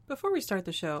Before we start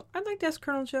the show, I'd like to ask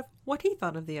Colonel Jeff what he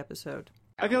thought of the episode.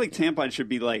 I feel like tampons should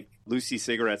be like Lucy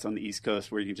cigarettes on the East Coast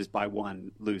where you can just buy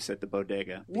one loose at the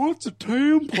bodega. What's a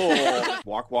tampon?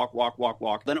 Walk, walk, walk, walk,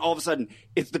 walk. Then all of a sudden,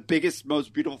 it's the biggest,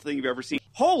 most beautiful thing you've ever seen.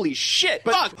 Holy shit!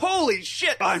 Fuck! Holy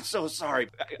shit! I'm so sorry.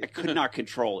 I could not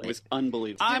control it. It was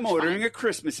unbelievable. I'm ordering a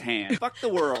Christmas hand. Fuck the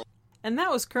world. And that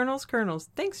was Colonel's Kernels.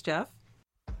 Thanks, Jeff.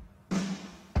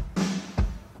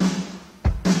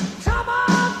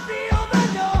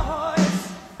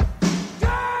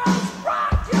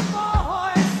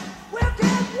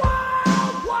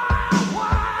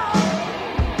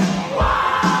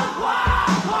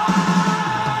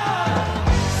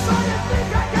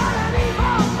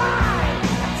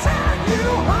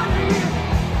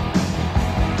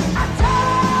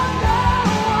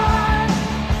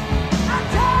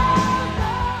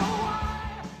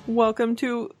 Welcome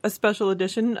to a special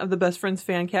edition of the Best Friends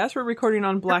Fancast. We're recording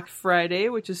on Black Friday,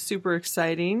 which is super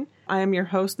exciting. I am your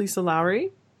host, Lisa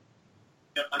Lowry.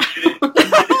 Oh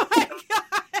my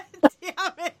God,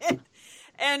 damn it.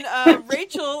 And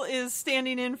Rachel is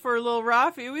standing in for Lil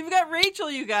Rafi. We've got Rachel,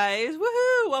 you guys.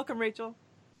 Woohoo! Welcome, Rachel.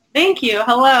 Thank you.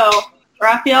 Hello.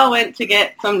 Raphael went to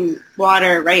get some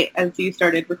water right as you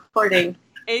started recording.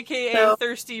 AKA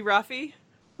Thirsty Rafi.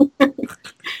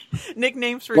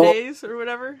 Nicknames for days or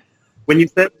whatever. When you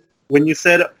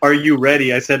said, "Are you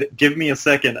ready?" I said, "Give me a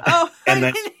second." Oh, and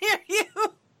then, I didn't hear you.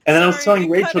 And then I was telling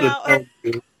Rachel to tell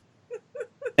you,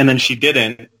 and then she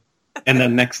didn't. And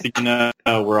then next thing you know,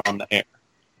 we're on the air.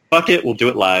 Fuck it, we'll do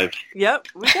it live. Yep,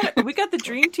 we got the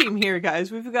dream team here,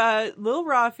 guys. We've got Lil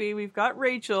Rafi, we've got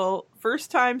Rachel.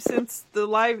 First time since the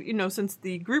live, since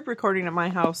the group recording at my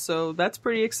house. So that's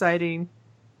pretty exciting.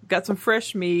 Got some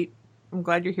fresh meat. I'm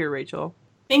glad you're here, Rachel.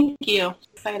 Thank you.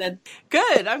 Excited.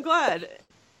 Good. I'm glad.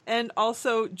 And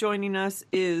also joining us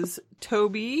is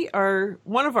Toby,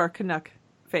 one of our Canuck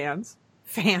fans.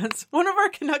 One of our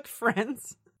Canuck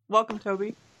friends. Welcome,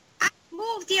 Toby. I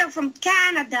moved here from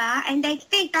Canada, and they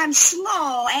think I'm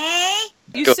slow, eh?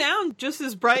 You sound just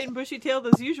as bright and bushy-tailed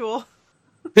as usual.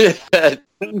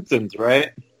 Simpsons,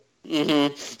 right?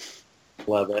 Mm-hmm.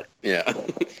 Love it. Yeah.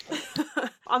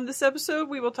 On this episode,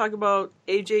 we will talk about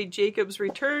AJ Jacobs'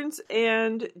 returns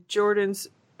and Jordan's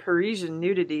Parisian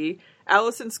nudity,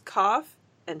 Allison's cough,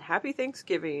 and Happy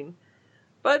Thanksgiving.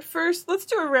 But first, let's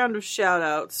do a round of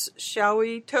shout-outs, shall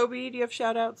we? Toby, do you have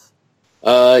shout-outs?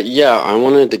 Yeah, I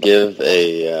wanted to give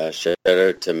a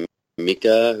shout-out to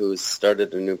Mika, who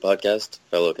started a new podcast,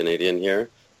 fellow Canadian here.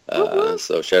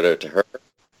 So shout-out to her.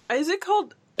 Is it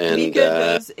called and, Mika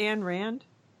Does Anne Rand?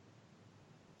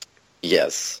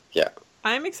 Yes, yeah.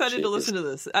 I'm excited to listen to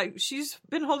this. She's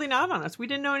been holding out on us. We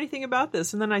didn't know anything about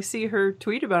this, and then I see her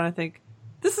tweet about it, and I think,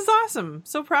 this is awesome.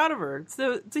 So proud of her. It's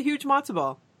a huge matzo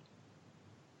ball.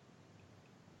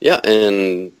 Yeah,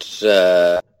 and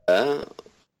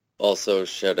also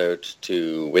shout out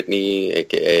to Whitney,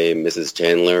 a.k.a. Mrs.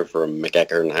 Chandler from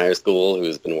McEachern High School,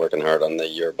 who's been working hard on the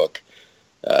yearbook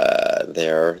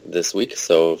there this week.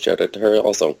 So shout out to her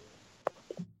also.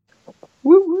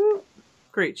 Woo woo.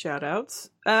 Great shout-outs.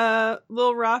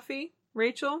 Lil Rafi,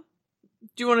 Rachel,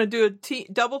 do you want to do a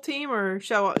double team, or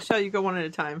shall you go one at a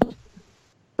time?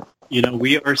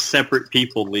 We are separate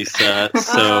people, Lisa.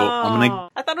 So I'm gonna.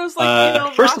 I thought it was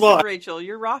like first Ross of all, and Rachel.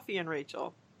 You're Rafi and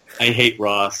Rachel. I hate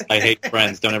Ross. I hate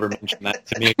Friends. Don't ever mention that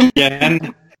to me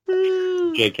again.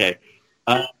 JK.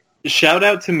 Shout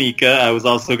out to Mika. I was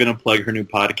also going to plug her new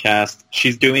podcast.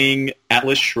 She's doing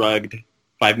Atlas Shrugged,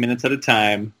 5 minutes at a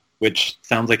time, which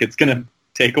sounds like it's going to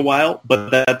take a while, but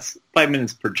that's 5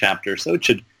 minutes per chapter, so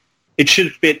it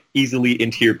should fit easily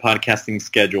into your podcasting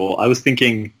schedule. I was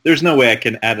thinking, there's no way I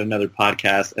can add another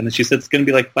podcast, and then she said it's going to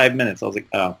be like 5 minutes. I was like,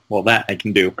 oh, well, that I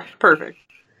can do. Perfect.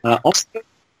 Also,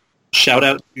 shout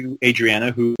out to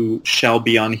Adriana, who shall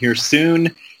be on here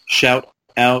soon. Shout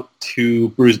out to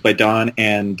Bruised by Dawn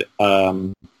and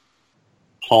Paul,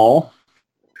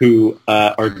 who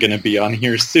are going to be on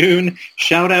here soon.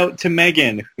 Shout out to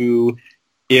Megan, who,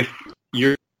 if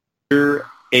you're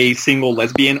a single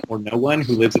lesbian or no one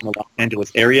who lives in the Los Angeles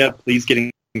area, please get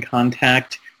in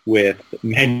contact with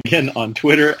Megan on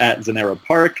Twitter at Zanera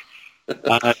Park.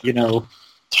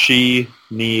 She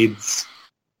needs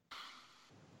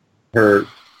her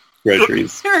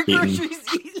groceries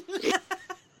eaten.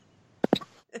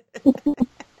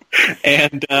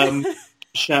 And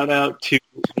shout out to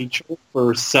Rachel.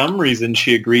 For some reason,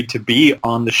 she agreed to be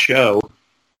on the show.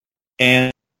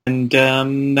 And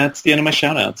that's the end of my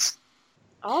shout-outs.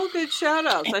 All good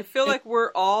shout-outs. I feel like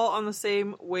we're all on the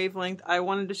same wavelength. I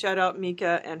wanted to shout out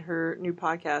Mika and her new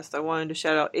podcast. I wanted to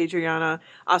shout out Adriana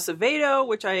Acevedo,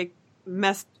 which I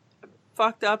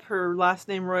fucked up her last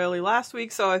name royally last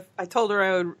week, so I told her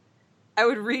I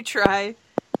would retry.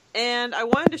 And I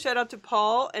wanted to shout out to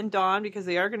Paul and Dawn because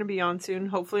they are going to be on soon.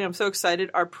 Hopefully, I'm so excited.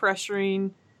 Our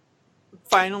pressuring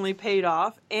finally paid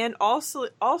off. And also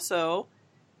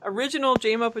original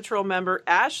JMO Patrol member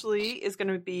Ashley is going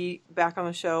to be back on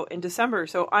the show in December.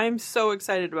 So I'm so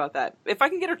excited about that. If I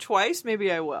can get her twice,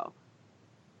 maybe I will.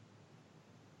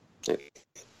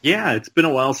 Yeah, it's been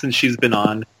a while since she's been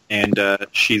on, and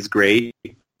she's great.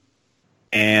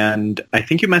 And I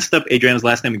think you messed up Adriana's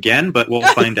last name again, but we'll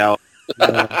find out.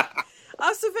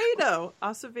 Acevedo.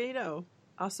 Oh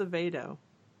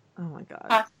my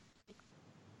god.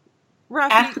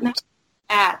 Rafi.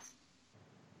 Ass.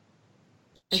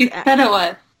 She said it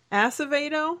was.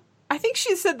 Acevedo? I think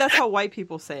she said that's how white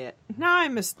people say it. Now I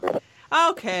missed.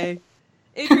 Okay.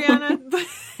 Adriana,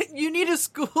 you need to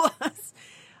school us.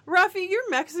 Rafi, you're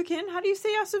Mexican. How do you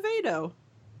say Acevedo?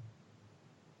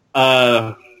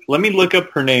 Let me look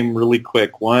up her name really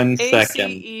quick. 1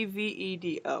 second.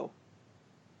 Acevedo.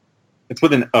 It's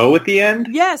with an O at the end?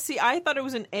 Yeah, see, I thought it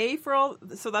was an A for all,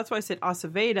 so that's why I said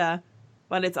Aceveda,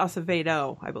 but it's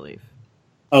Acevedo, I believe.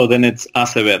 Oh, then it's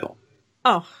Acevedo.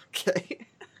 Oh, okay.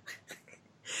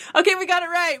 Okay, we got it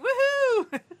right.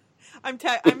 Woohoo! I'm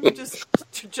just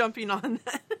jumping on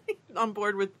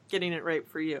board with getting it right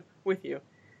with you.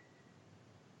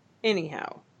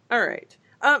 Anyhow, all right.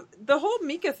 The whole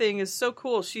Mika thing is so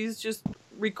cool. She's just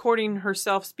recording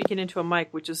herself speaking into a mic,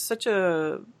 which is such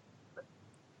a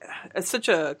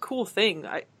cool thing.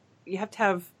 You have to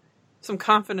have some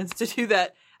confidence to do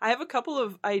that. I have a couple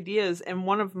of ideas, and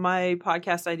one of my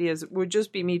podcast ideas would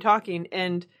just be me talking,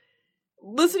 and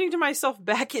listening to myself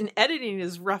back in editing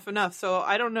is rough enough. So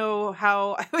I don't know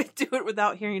how I would do it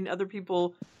without hearing other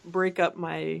people break up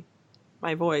my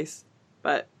voice.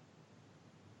 But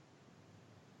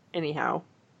anyhow,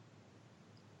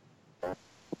 I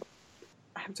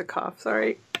have to cough.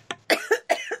 Sorry.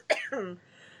 Oh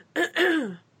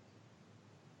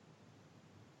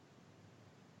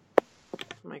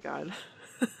my god.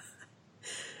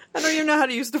 I don't even know how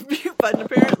to use the mute button,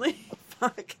 apparently.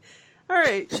 Fuck.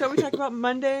 Alright, shall we talk about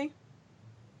Monday?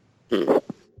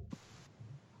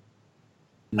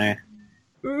 Meh.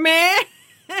 Meh!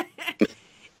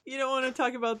 You don't want to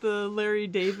talk about the Larry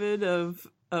David of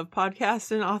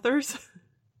podcasts and authors?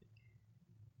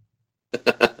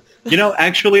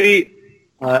 Actually,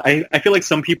 I feel like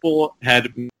some people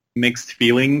had mixed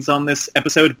feelings on this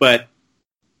episode, but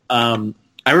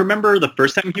I remember the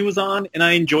first time he was on, and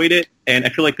I enjoyed it, and I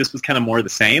feel like this was kind of more the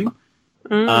same.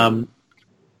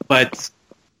 But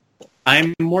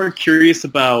I'm more curious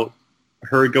about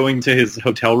her going to his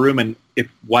hotel room, and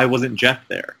why wasn't Jeff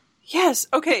there? Yes,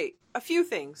 okay, a few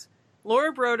things.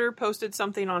 Laura Broder posted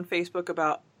something on Facebook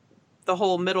about the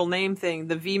whole middle name thing,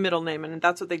 the V middle name, and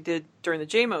that's what they did during the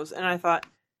JMOs, and I thought,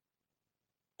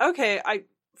 okay,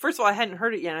 first of all, I hadn't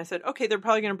heard it yet, and I said, okay, they're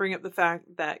probably going to bring up the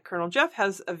fact that Colonel Jeff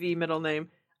has a V middle name,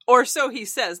 or so he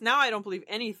says. Now I don't believe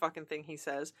any fucking thing he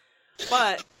says.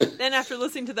 But then after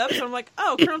listening to the episode, I'm like,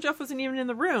 oh, Colonel Jeff wasn't even in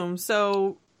the room,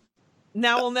 so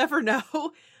now we'll never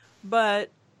know. But,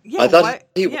 yeah. I thought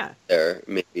he was there,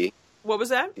 maybe. What was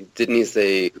that? Didn't he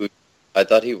say who? I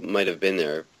thought he might have been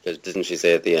there, because didn't she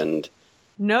say at the end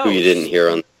no, who you didn't hear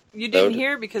on the You didn't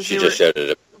hear because she they just were shouted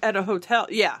it. At a hotel.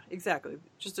 Yeah, exactly.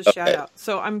 Just a shout out.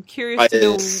 So I'm curious I to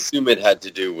know. assume it had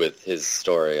to do with his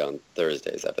story on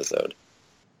Thursday's episode.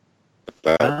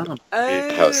 About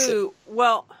Oh,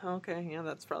 well, okay, yeah,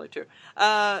 that's probably true.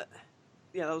 Yeah,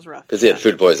 that was rough. Because he had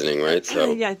food poisoning, right?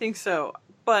 So yeah, I think so.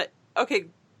 But, okay,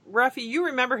 Rafi, you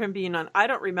remember him being on. I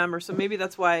don't remember, so maybe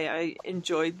that's why I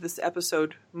enjoyed this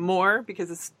episode more,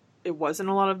 because it wasn't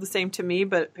a lot of the same to me,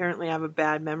 but apparently I have a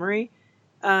bad memory.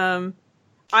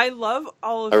 I love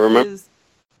all of his...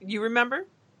 You remember?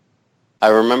 I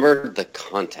remember the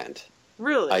content.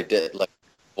 Really? I did.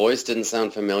 Voice didn't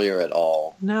sound familiar at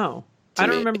all. No. I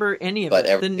don't remember any of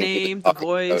it. The name, the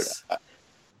voice,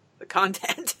 the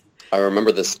content. I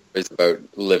remember the stories about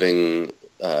living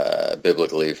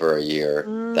biblically for a year.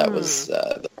 That was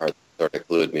the part that sort of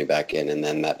glued me back in, and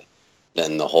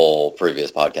then the whole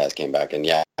previous podcast came back, and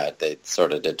yeah, they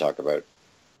sort of did talk about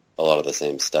a lot of the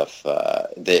same stuff.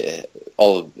 They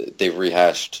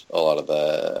rehashed a lot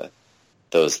of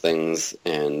those things,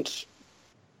 and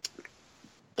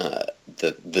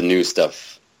the new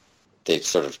stuff they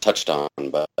sort of touched on,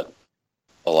 but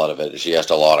a lot of it, she asked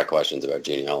a lot of questions about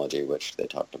genealogy, which they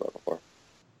talked about before.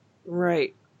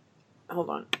 Right.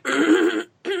 Hold on.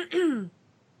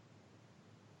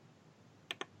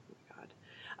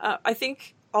 I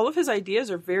think all of his ideas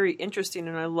are very interesting,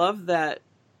 and I love that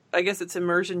I guess it's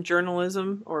immersion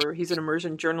journalism, or he's an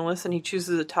immersion journalist, and he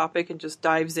chooses a topic and just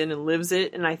dives in and lives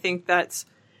it. And I think that's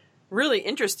really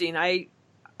interesting. I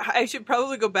should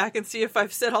probably go back and see if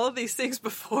I've said all of these things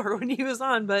before when he was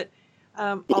on, but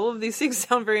all of these things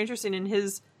sound very interesting. In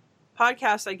his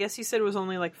podcast, I guess he said it was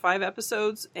only like 5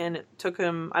 episodes, and it took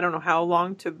him, I don't know how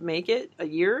long to make it, a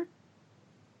year?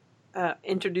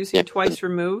 Introducing Twice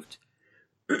Removed.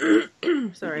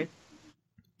 Sorry.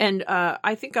 And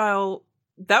I think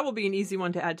that will be an easy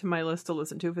one to add to my list to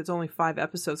listen to if it's only 5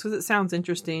 episodes, because it sounds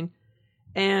interesting.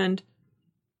 And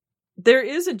there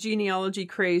is a genealogy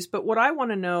craze, but what I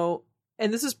want to know,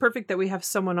 and this is perfect that we have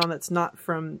someone on that's not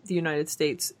from the United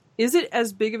States, is it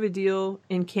as big of a deal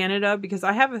in Canada? Because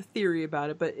I have a theory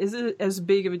about it, but is it as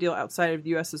big of a deal outside of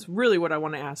the U.S. is really what I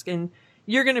want to ask. And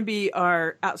you're going to be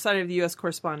our outside of the U.S.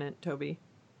 correspondent, Toby.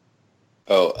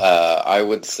 I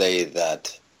would say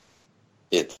that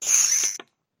it's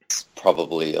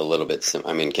probably a little bit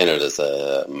I mean, Canada's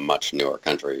a much newer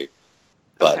country,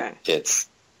 but it's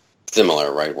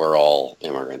similar, right? We're all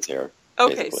immigrants here.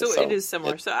 Okay, so it is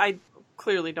similar. So I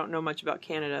clearly don't know much about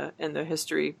Canada and the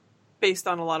history based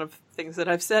on a lot of things that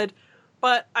I've said,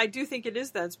 but I do think it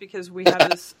is that's because we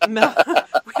have this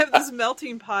we have this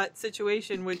melting pot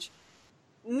situation, which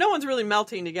no one's really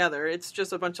melting together. It's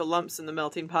just a bunch of lumps in the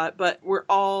melting pot, but we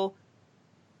all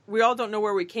don't know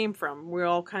where we came from. We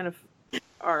all kind of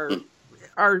our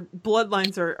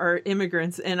bloodlines are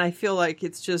immigrants, and I feel like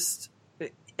it's just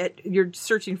you're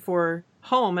searching for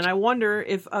home. And I wonder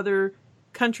if other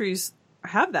countries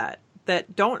have that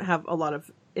don't have a lot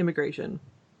of immigration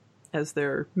as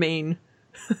their main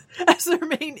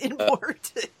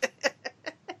import.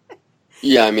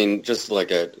 Yeah, I mean, just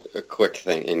like a quick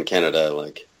thing in Canada,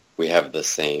 like we have the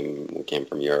same. We came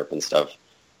from Europe and stuff.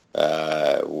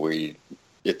 We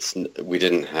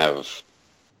didn't have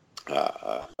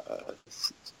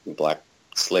black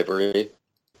slavery,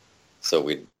 so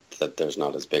that there's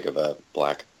not as big of a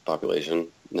black population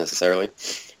necessarily.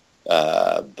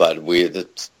 But we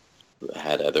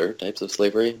had other types of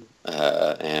slavery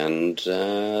and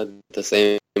the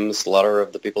same slaughter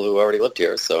of the people who already lived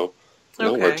here. So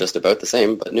we're just about the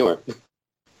same, but newer.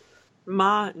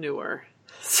 Newer.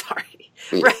 Sorry.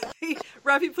 Yeah.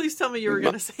 Rafi, please tell me you were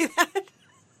going to say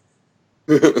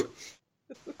that.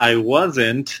 I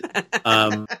wasn't,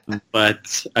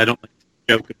 but I don't like to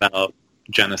joke about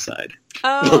genocide.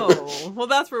 Oh, well,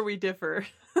 that's where we differ.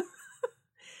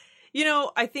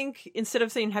 I think instead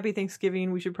of saying Happy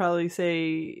Thanksgiving, we should probably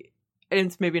say, and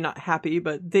it's maybe not happy,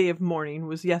 but Day of Mourning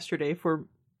was yesterday for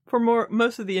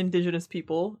most of the indigenous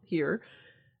people here.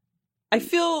 I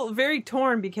feel very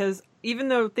torn because even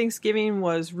though Thanksgiving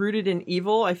was rooted in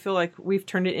evil, I feel like we've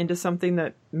turned it into something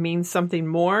that means something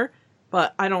more,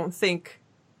 but I don't think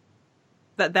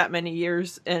that many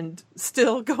years and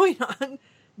still going on,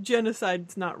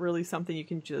 genocide's not really something you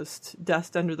can just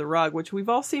dust under the rug, which we've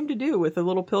all seemed to do with a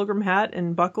little pilgrim hat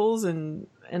and buckles and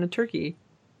a turkey.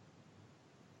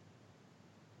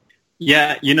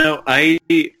 Yeah, I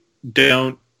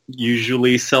don't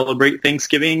usually celebrate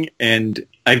Thanksgiving, and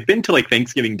I've been to like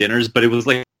Thanksgiving dinners, but it was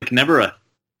like never a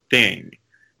thing.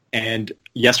 And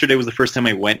yesterday was the first time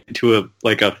I went to a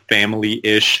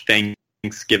family-ish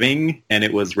Thanksgiving, and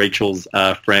it was Rachel's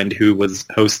friend who was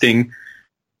hosting,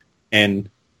 and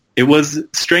it was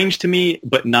strange to me,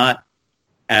 but not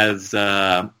as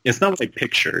it's not what I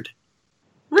pictured.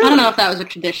 Really? I don't know if that was a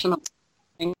traditional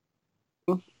thing.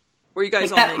 Were you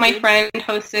guys like all that? naked? My friend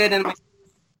hosted and my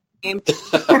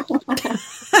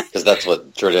because that's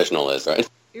what traditional is, right?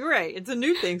 You're right. It's a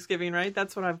new Thanksgiving, right?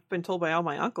 That's what I've been told by all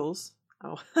my uncles.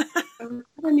 Oh,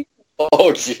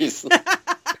 oh, jeez.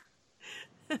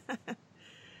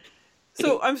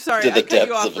 So I'm sorry, I cut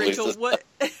you off, Rachel. What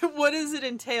does it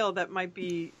entail that might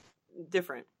be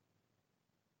different?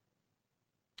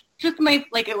 Just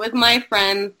it was my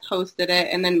friend hosted it,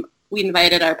 and then we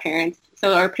invited our parents,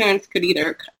 so our parents could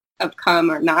either have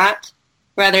come or not.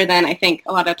 Rather than, I think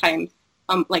a lot of times,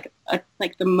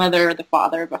 the mother or the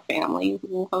father of a family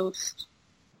will host.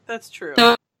 That's true.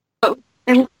 So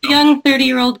there were young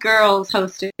 30-year-old girls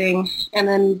hosting, and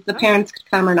then the parents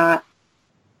could come or not.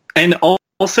 And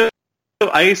also,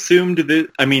 I assumed that,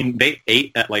 they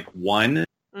ate at 1,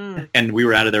 and we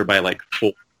were out of there by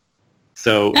 4.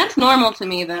 So that's normal to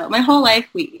me, though. My whole life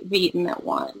we've eaten at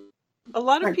 1. A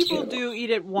lot of people do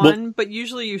eat at 1, but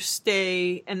usually you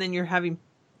stay, and then you're having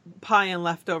pie and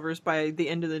leftovers by the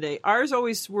end of the day. Ours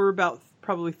always were about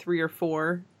probably 3 or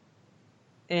 4,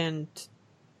 and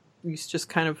it's just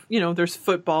kind of, there's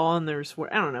football and there's,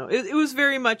 I don't know. It was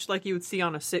very much like you would see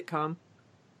on a sitcom.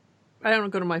 I don't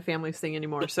go to my family's thing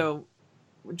anymore, so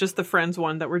just the Friends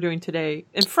one that we're doing today.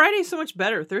 And Friday's so much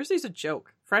better. Thursday's a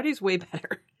joke. Friday's way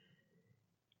better.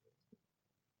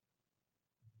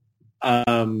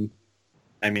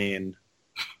 I mean,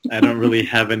 I don't really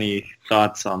have any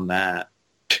thoughts on that.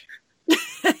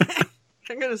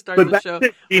 I'm going to start But the back show.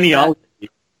 to genealogy.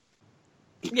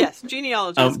 Yes,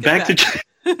 genealogy. Let's get Back to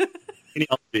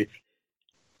genealogy.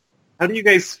 How do you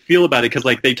guys feel about it? Because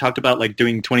like they talked about like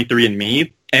doing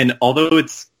 23andMe, and although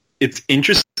it's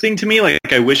interesting to me, like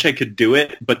I wish I could do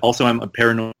it, but also I'm a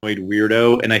paranoid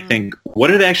weirdo, and I think,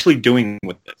 what are they actually doing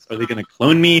with this? Are they going to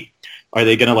clone me? Are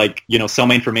they going to like sell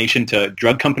my information to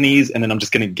drug companies, and then I'm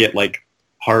just going to get like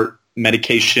heart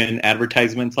medication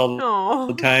advertisements all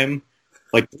the time?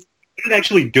 Like, what are they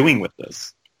actually doing with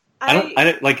this? I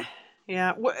don't like.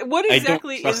 Yeah. What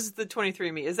exactly is the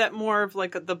 23andMe? Is that more of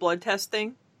like the blood test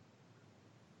thing?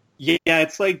 Yeah,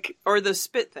 it's like, or the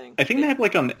spit thing. I think they have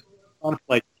like on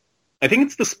like, I think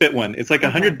it's the spit one. It's like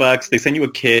 $100. They send you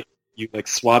a kit. You like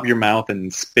swab your mouth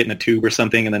and spit in a tube or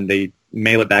something, and then they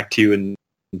mail it back to you and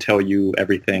tell you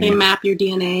everything. They map your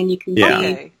DNA and you can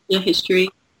see your history.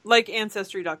 Like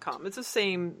Ancestry.com. It's the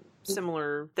same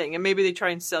similar thing. And maybe they try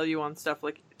and sell you on stuff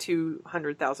like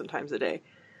 200,000 times a day.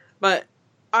 But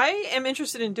I am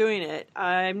interested in doing it.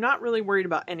 I'm not really worried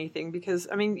about anything because,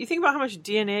 I mean, you think about how much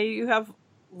DNA you have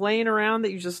laying around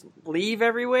that you just leave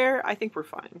everywhere. I think we're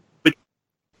fine. But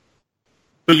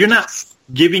you're not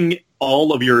giving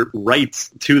all of your rights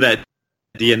to that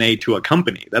DNA to a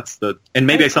company. That's and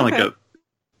maybe I sound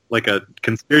like a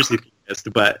conspiracy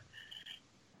theorist, but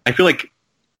I feel like,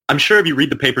 I'm sure if you read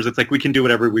the papers, it's like we can do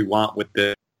whatever we want with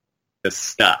this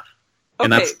stuff.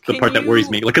 And that's the part that worries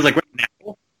me. Because like right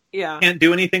now, can't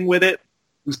do anything with it.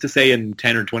 Who's to say in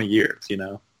 10 or 20 years,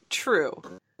 True.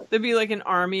 There'd be like an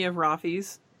army of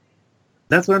Rafis.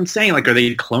 That's what I'm saying. Like, are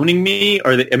they cloning me?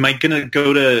 Am I going to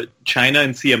go to China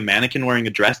and see a mannequin wearing a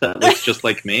dress that looks just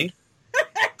like me?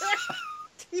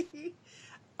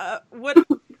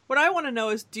 What I want to know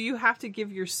is, do you have to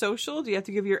give your social? Do you have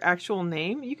to give your actual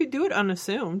name? You could do it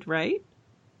unassummed, right?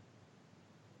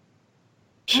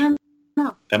 No.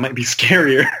 That might be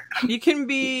scarier. You can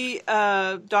be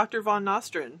Dr. Von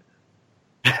Nostrand.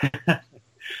 I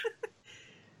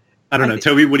don't know.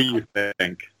 Toby, what do you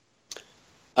think?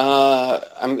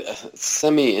 I'm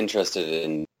semi-interested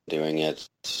in doing it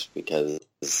because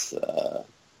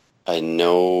I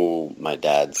know my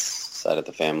dad's side of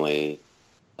the family.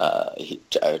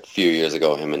 A few years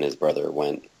ago, him and his brother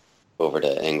went over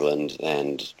to England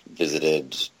and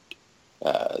visited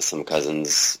some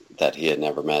cousins that he had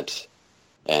never met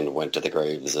and went to the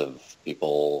graves of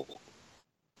people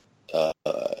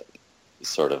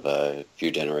sort of a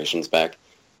few generations back.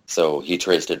 So he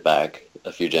traced it back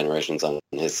a few generations on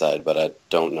his side, but I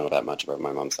don't know that much about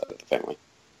my mom's side of the family.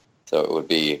 So it would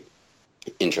be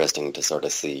interesting to sort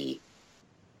of see.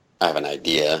 I have an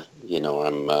idea.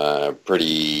 I'm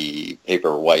pretty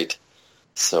paper white,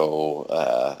 so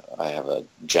I have a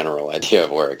general idea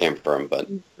of where it came from, but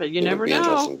you never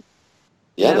know.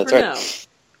 Yeah, that's right. Know.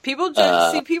 People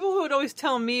people who would always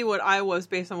tell me what I was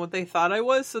based on what they thought I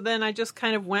was, so then I just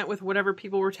kind of went with whatever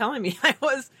people were telling me I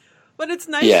was. But it's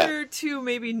nicer to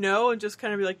maybe know and just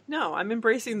kind of be like, no, I'm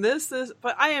embracing this.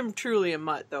 But I am truly a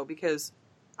mutt, though, because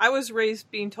I was raised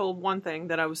being told one thing,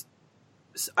 that I was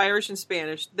Irish and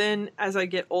Spanish. Then, as I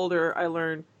get older, I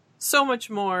learn so much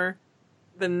more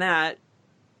than that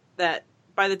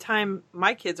by the time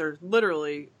my kids are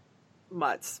literally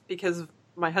mutts, because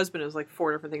my husband is like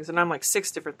 4 different things, and I'm like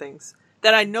 6 different things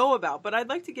that I know about. But I'd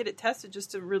like to get it tested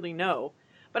just to really know.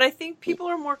 But I think people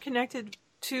are more connected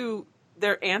to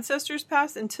their ancestors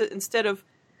past instead of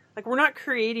like, we're not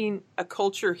creating a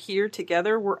culture here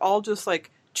together. We're all just like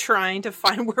trying to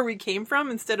find where we came from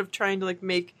instead of trying to like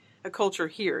make a culture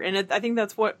here. And I think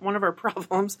that's one of our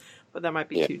problems, but that might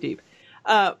be too deep.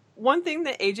 One thing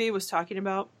that AJ was talking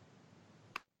about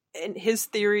in his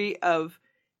theory of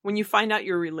when you find out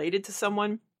you're related to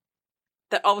someone,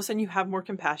 that all of a sudden you have more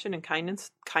compassion and kindness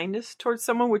towards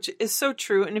someone, which is so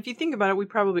true. And if you think about it, we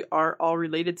probably are all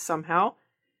related somehow.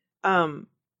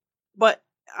 But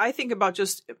I think about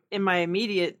just in my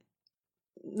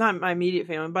not my immediate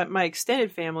family, but my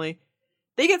extended family,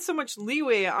 they get so much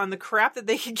leeway on the crap that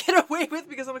they can get away with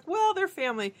because I'm like, well, they're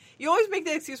family. You always make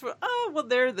the excuse for, oh, well,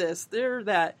 they're this, they're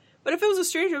that. But if it was a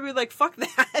stranger, I'd be like, fuck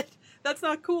that. That's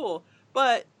not cool.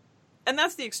 And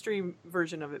that's the extreme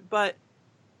version of it. But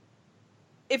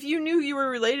if you knew you were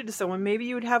related to someone, maybe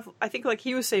you would have, I think like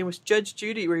he was saying with Judge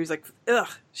Judy, where he was like, ugh,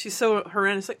 she's so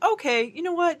horrendous. Like, okay, you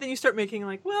know what? Then you start making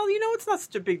like, well, it's not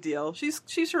such a big deal.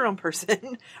 She's her own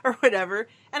person or whatever.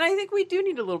 And I think we do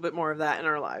need a little bit more of that in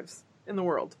our lives, in the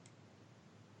world.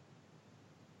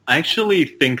 I actually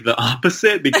think the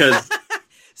opposite because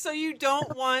So you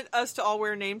don't want us to all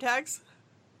wear name tags?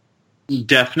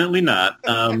 definitely not.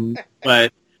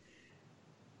 But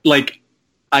like,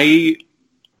 I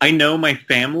know my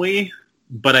family,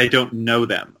 but I don't know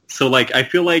them. So like, I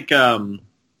feel like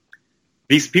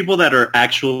these people that are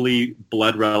actually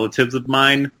blood relatives of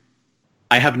mine,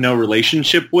 I have no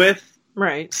relationship with.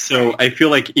 Right. So I feel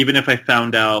like even if I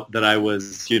found out that I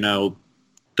was,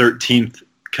 13th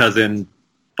cousin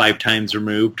 5 times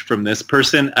removed from this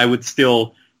person, I would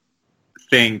still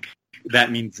think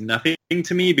that means nothing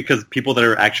to me because people that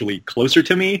are actually closer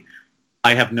to me,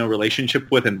 I have no relationship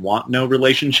with and want no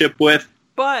relationship with.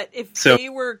 But if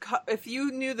if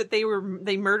you knew that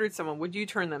they murdered someone, would you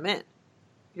turn them in?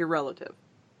 Your relative?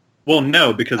 Well,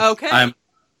 no, because I'm.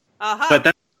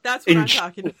 But that's what I'm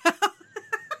talking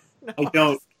about.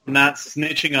 No. I'm not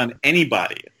snitching on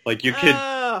anybody. Like you could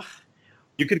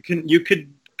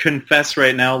confess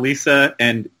right now, Lisa,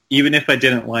 and even if I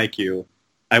didn't like you,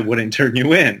 I wouldn't turn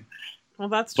you in. Well,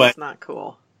 that's just not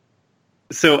cool.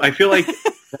 So I feel like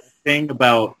the thing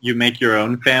about you make your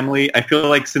own family, I feel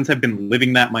like since I've been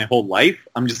living that my whole life,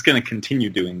 I'm just going to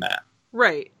continue doing that.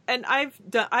 Right. And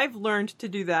I've learned to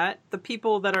do that. The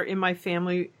people that are in my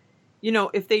family,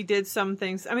 if they did some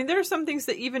things, I mean, there are some things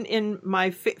that even in my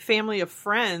family of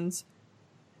friends,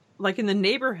 like in the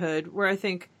neighborhood, where I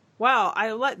think, wow,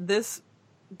 I let this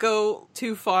go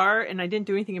too far and I didn't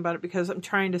do anything about it because I'm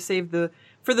trying to save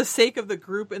for the sake of the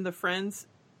group and the friends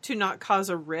to not cause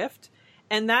a rift.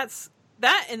 And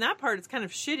in that part, it's kind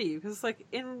of shitty because it's like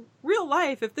in real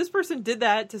life, if this person did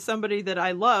that to somebody that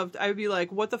I loved, I would be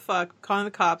like, what the fuck, calling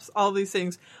the cops, all these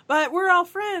things. But we're all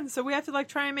friends, so we have to like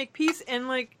try and make peace. And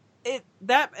like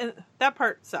that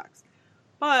part sucks.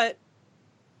 But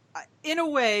in a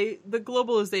way, the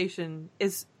globalization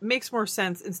makes more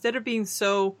sense. Instead of being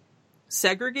so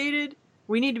segregated,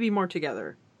 we need to be more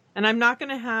together. And I'm not going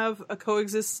to have a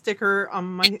coexist sticker on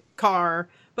my car,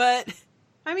 but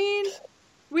I mean,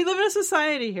 we live in a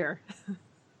society here.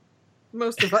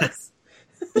 Most of us.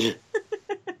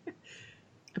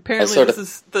 Apparently this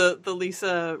is the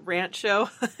Lisa rant show.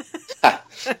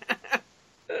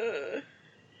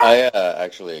 I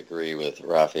actually agree with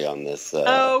Rafi on this.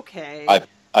 Okay.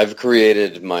 I've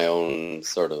created my own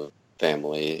sort of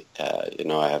family.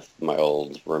 I have my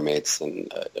old roommates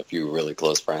and a few really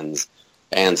close friends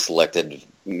and selected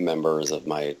members of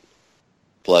my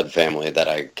blood family that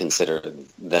I consider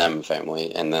them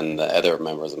family, and then the other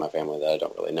members of my family that I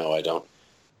don't really know.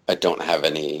 I don't have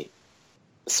any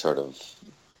sort of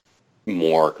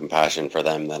more compassion for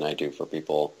them than I do for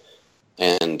people.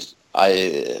 And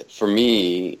for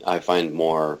me, I find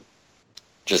more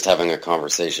just having a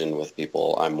conversation with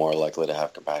people, I'm more likely to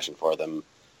have compassion for them.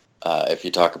 If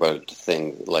you talk about a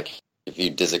thing, like if you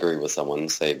disagree with someone,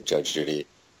 say Judge Judy,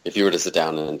 if you were to sit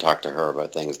down and talk to her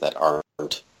about things that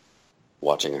aren't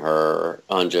watching her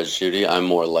on Judge Judy, I'm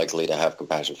more likely to have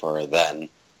compassion for her than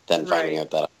finding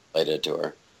out that I'm related to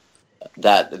her.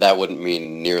 That wouldn't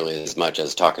mean nearly as much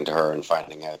as talking to her and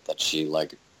finding out that she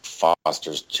like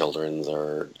fosters children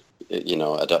or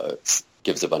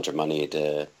gives a bunch of money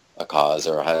to a cause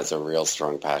or has a real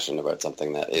strong passion about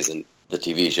something that isn't the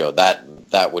TV show.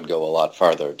 That would go a lot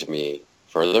farther to me.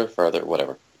 Further,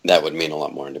 whatever. That would mean a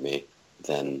lot more to me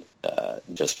than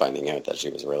just finding out that she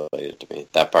was related to me.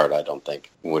 That part I don't think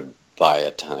would buy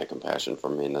a ton of compassion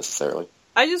from me necessarily.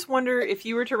 I just wonder if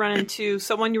you were to run into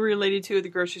someone you were related to at the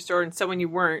grocery store and someone you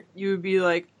weren't, you would be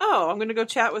like, oh, I'm going to go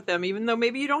chat with them, even though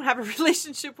maybe you don't have a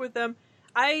relationship with them.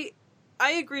 I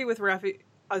agree with Rafi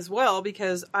as well,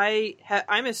 because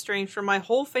I'm estranged from my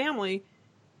whole family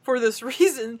for this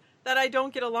reason that I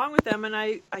don't get along with them. And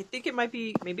I think it might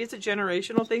be, maybe it's a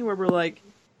generational thing where we're like,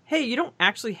 hey, you don't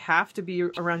actually have to be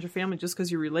around your family just because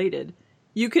you're related.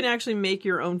 You can actually make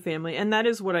your own family. And that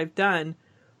is what I've done.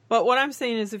 But what I'm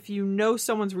saying is if you know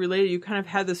someone's related, you kind of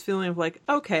have this feeling of like,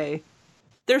 okay,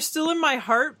 they're still in my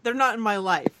heart. They're not in my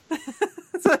life.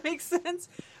 Does that make sense?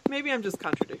 Maybe I'm just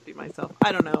contradicting myself.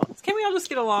 I don't know. Can we all just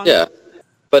get along? Yeah.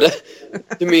 But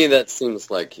to me, that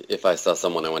seems like if I saw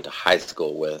someone I went to high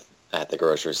school with at the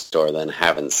grocery store then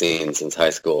haven't seen since high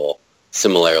school,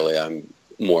 similarly, I'm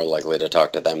more likely to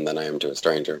talk to them than I am to a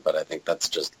stranger. But I think that's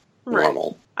just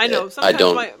normal. I know.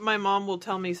 Sometimes my mom will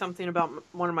tell me something about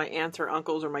one of my aunts or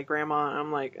uncles or my grandma, and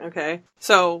I'm like, okay.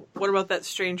 So what about that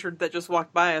stranger that just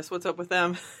walked by us? What's up with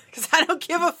them? Because I don't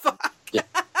give a fuck. Yeah.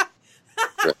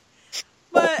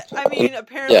 But, I mean,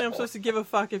 apparently I'm supposed to give a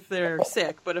fuck if they're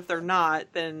sick, but if they're not,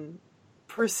 then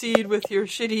proceed with your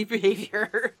shitty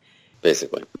behavior.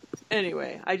 Basically.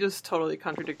 Anyway, I just totally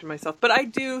contradicted myself. But I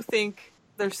do think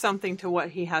there's something to what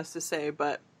he has to say,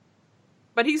 but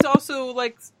But he's also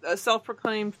like a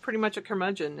self-proclaimed pretty much a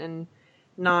curmudgeon and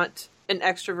not an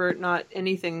extrovert, not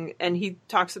anything. And he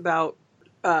talks about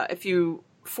if you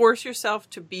force yourself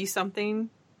to be something,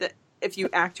 that if you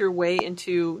act your way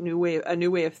into a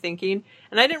new way of thinking.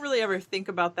 And I didn't really ever think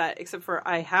about that, except for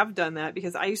I have done that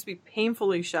because I used to be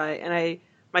painfully shy, and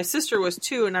my sister was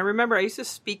too. And I remember I used to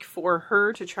speak for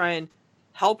her to try and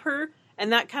help her,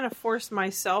 and that kind of forced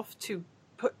me to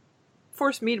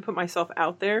put myself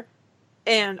out there.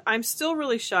 And I'm still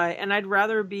really shy, and I'd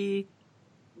rather be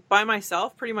by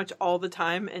myself pretty much all the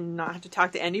time and not have to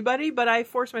talk to anybody, but I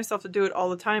force myself to do it all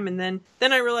the time. And then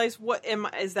I realize,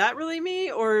 is that really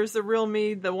me, or is the real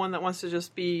me the one that wants to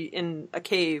just be in a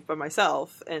cave by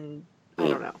myself? And I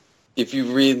don't know. If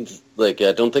you read,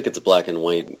 I don't think it's black and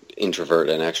white. Introvert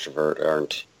and extrovert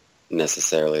aren't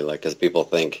necessarily because people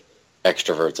think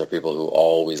extroverts are people who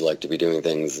always like to be doing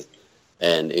things,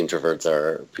 and introverts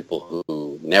are people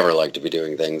who never like to be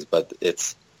doing things, but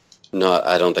it's not,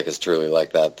 I don't think it's truly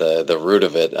like that. The root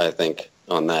of it, I think,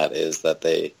 on that is that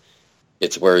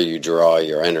it's where you draw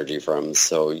your energy from.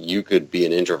 So you could be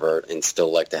an introvert and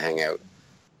still like to hang out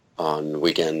on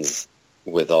weekends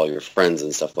with all your friends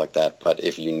and stuff like that. But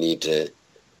if you need to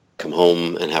come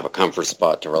home and have a comfort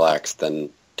spot to relax, then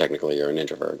technically you're an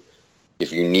introvert.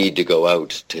 If you need to go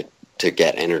out to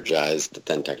get energized,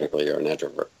 then technically you're an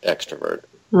extrovert.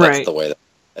 Right. That's the way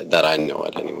that I know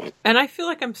it anyway. And I feel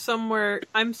like I'm somewhere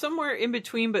in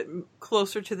between, but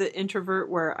closer to the introvert,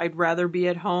 where I'd rather be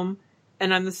at home.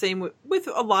 And I'm the same with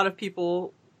a lot of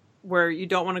people, where you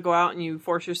don't want to go out and you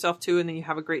force yourself to, and then you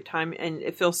have a great time, and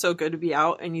it feels so good to be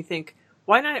out, and you think,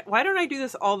 why don't I do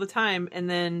this all the time? And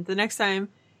then the next time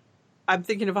I'm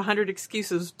thinking of 100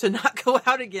 excuses to not go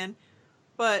out again.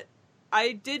 But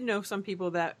I did know some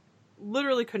people that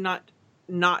literally could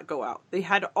not go out. They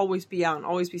had to always be out and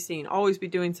always be seen, always be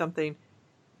doing something.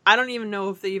 I don't even know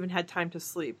if they even had time to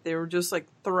sleep. They were just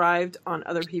thrived on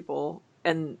other people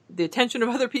and the attention of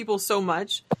other people so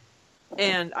much.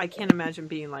 And I can't imagine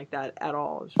being like that at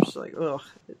all. It's just ugh,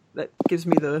 that gives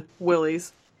me the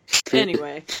willies.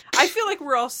 Anyway, I feel like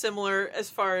we're all similar as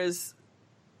far as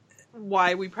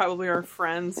why we probably are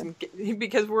friends,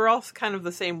 because we're all kind of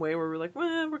the same way, where we're like,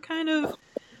 well, we're kind of,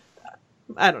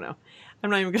 I don't know. I'm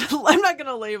not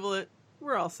gonna label it.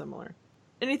 We're all similar.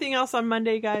 Anything else on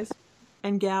Monday, guys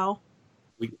and gal?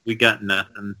 We got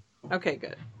nothing. Okay,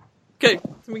 good.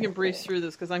 So we can breeze through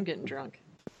this because I'm getting drunk.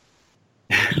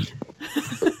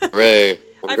 Ray,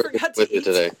 I forgot to eat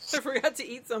today. I forgot to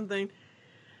eat something,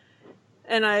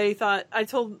 and I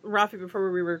told Rafi before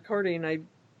we were recording.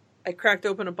 I cracked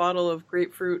open a bottle of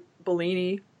grapefruit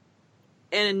Bellini,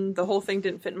 and the whole thing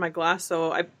didn't fit in my glass,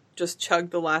 so I just chugged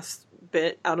the last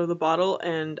bit out of the bottle,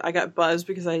 and I got buzzed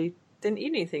because I didn't eat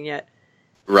anything yet.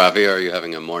 Ravi, are you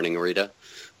having a morning Rita?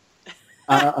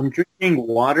 I'm drinking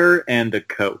water and a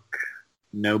Coke.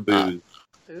 No booze.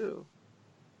 Ooh.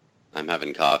 I'm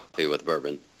having coffee with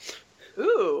bourbon.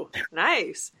 Ooh,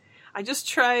 nice. I just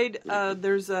tried, I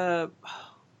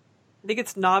think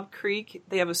it's Knob Creek.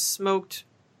 They have a smoked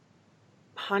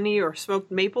honey or smoked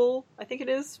maple, I think it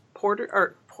is.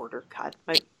 Porter, God,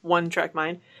 my one-track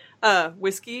mind.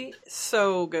 Whiskey,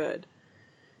 so good.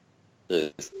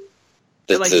 This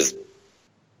is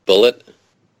Bullet?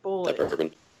 Bullet. That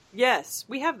bourbon. Yes,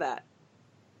 we have that.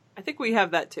 I think we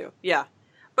have that too. Yeah.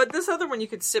 But this other one you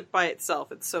could sip by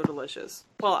itself. It's so delicious.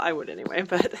 Well, I would anyway,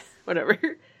 but whatever.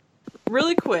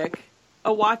 Really quick,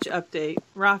 a watch update.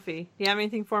 Rafi, do you have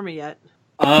anything for me yet?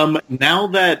 Now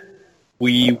that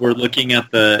we were looking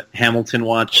at the Hamilton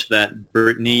watch that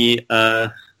Brittany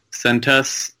sent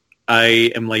us,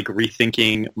 I am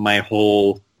rethinking my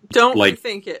whole... Don't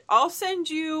rethink it. I'll send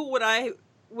you what I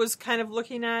was kind of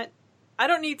looking at. I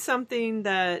don't need something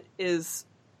that is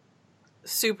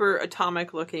super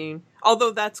atomic looking,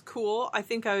 although that's cool. I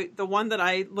think the one that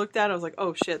I looked at, I was like,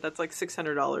 oh shit, that's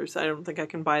 $600. I don't think I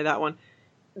can buy that one.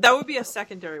 That would be a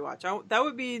secondary watch. That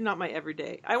would be not my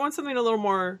everyday. I want something a little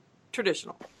more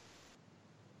traditional.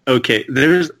 Okay,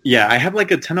 I have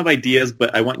a ton of ideas,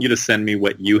 but I want you to send me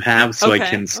what you have so I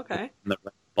can in the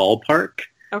right ballpark.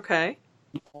 Okay.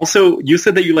 Also, you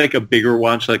said that you like a bigger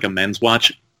watch, like a men's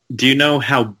watch. Do you know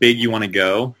how big you want to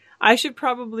go? I should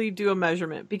probably do a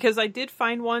measurement, because I did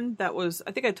find one that was,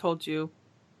 I think I told you,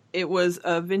 it was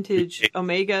a vintage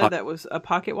Omega that was a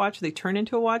pocket watch. They turn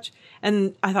into a watch.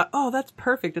 And I thought, oh, that's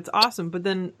perfect. It's awesome. But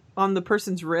then on the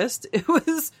person's wrist, it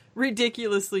was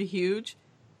ridiculously huge.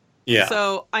 Yeah.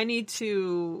 So I need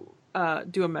to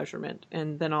do a measurement,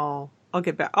 and then I'll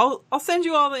get back. I'll send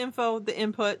you all the info, the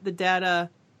input, the data.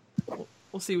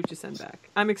 We'll see what you send back.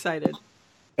 I'm excited.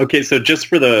 Okay, so just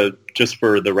for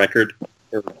the record,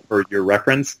 or for your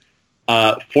reference,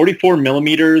 44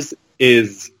 millimeters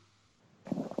is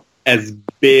as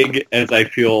big as I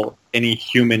feel any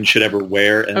human should ever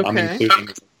wear, and I'm including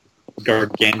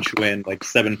gargantuan, like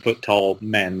 7 foot tall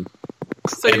men.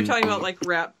 So you're talking about like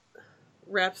rap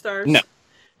stars? No,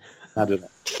 not at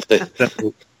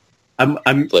all. I'm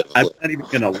not even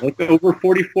going to look over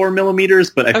 44 millimeters,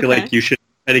 but I feel like you should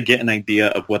try to get an idea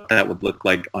of what that would look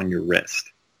like on your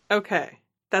wrist. Okay,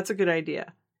 that's a good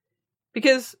idea.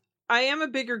 Because I am a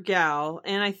bigger gal,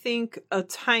 and I think a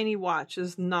tiny watch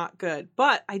is not good.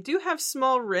 But I do have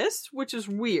small wrists, which is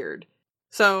weird.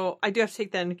 So I do have to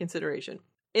take that into consideration.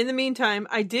 In the meantime,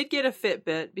 I did get a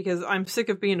Fitbit because I'm sick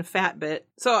of being a fat bit.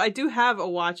 So I do have a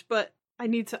watch, but I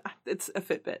need to... It's a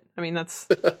Fitbit. I mean, that's...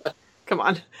 Come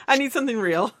on. I need something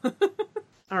real.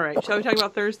 All right. Shall we talk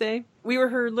about Thursday? We were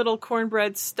her little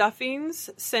cornbread stuffings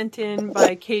sent in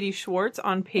by Katie Schwartz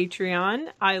on Patreon.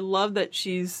 I love that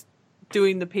she's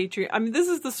doing the Patreon. I mean, this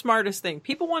is the smartest thing.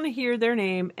 People want to hear their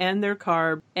name and their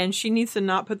carb, and she needs to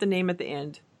not put the name at the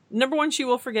end. Number one, she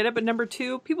will forget it, but number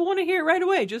two, people want to hear it right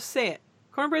away. Just say it.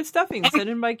 Cornbread stuffing sent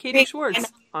in by Katie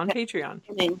Schwartz on Patreon.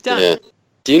 Done. Yeah.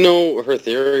 Do you know her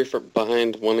theory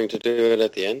behind wanting to do it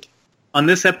at the end? On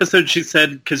this episode, she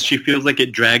said because she feels like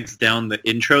it drags down the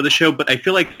intro of the show, but I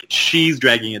feel like she's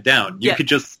dragging it down. You could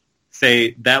just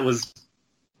say that was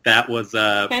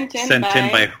sent in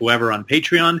by whoever on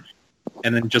Patreon,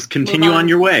 and then just continue on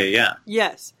your way. Yeah.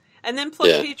 Yes. And then plug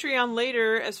Patreon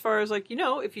later as far as like,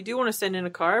 if you do want to send in a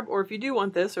carb or if you do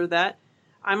want this or that,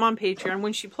 I'm on Patreon.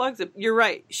 When she plugs it, you're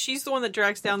right. She's the one that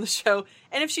drags down the show.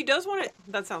 And if she does want it,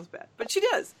 that sounds bad, but she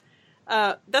does.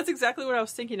 That's exactly what I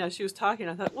was thinking as she was talking.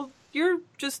 I thought, well,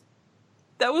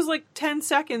 that was like 10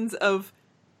 seconds of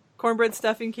cornbread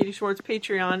stuffing, Katie Schwartz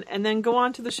Patreon, and then go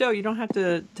on to the show. You don't have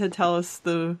to tell us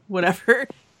the whatever.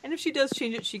 And if she does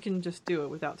change it, she can just do it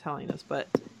without telling us. But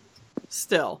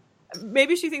still,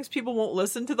 maybe she thinks people won't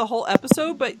listen to the whole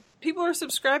episode, but people are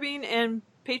subscribing and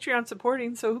Patreon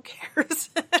supporting, so who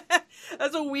cares?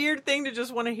 That's a weird thing to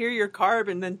just want to hear your carb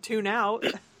and then tune out.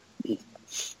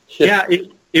 Yeah,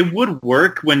 it would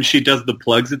work when she does the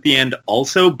plugs at the end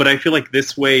also, but I feel like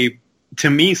this way, to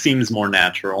me, seems more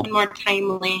natural. More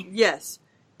timely. Yes.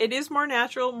 It is more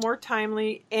natural, more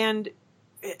timely, and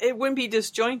it wouldn't be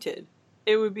disjointed.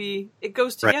 It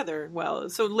goes together well.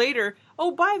 So later,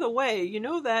 oh, by the way, you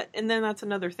know that, and then that's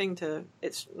another thing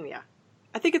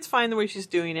I think it's fine the way she's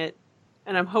doing it,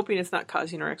 and I'm hoping it's not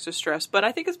causing her extra stress, but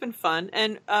I think it's been fun.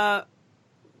 And our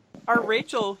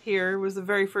Rachel here was the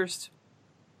very first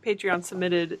Patreon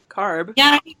submitted carb.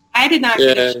 Yeah, I did not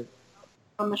get it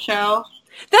on the show.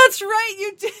 That's right,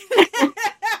 you did.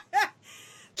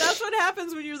 That's what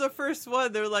happens when you're the first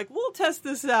one. They're like, we'll test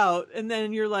this out. And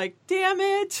then you're like, damn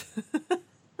it.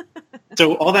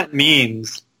 So all that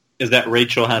means is that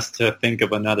Rachel has to think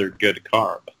of another good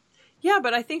carb. Yeah,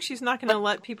 but I think she's not going to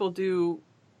let people do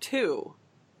 2.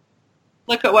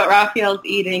 Look at what Raphael's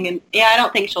eating. And I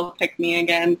don't think she'll pick me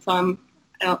again. So I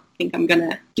don't think I'm going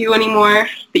to do anymore.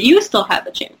 But you still have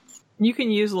a chance. You can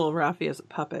use little Rafi as a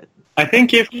puppet. I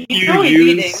think if you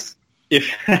use...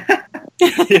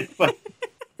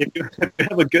 If you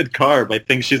have a good carb, I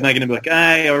think she's not going to be like,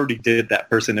 I already did that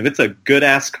person. If it's a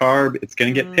good-ass carb, it's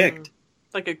going to get picked.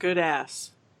 Like a good ass.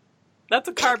 That's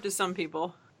a carb to some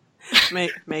people.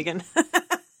 Megan.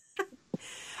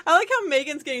 I like how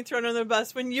Megan's getting thrown under the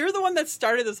bus when you're the one that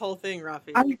started this whole thing,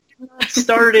 Rafi. I did not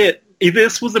start it.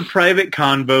 This was a private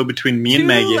convo between me and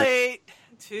Megan.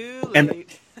 Too late. And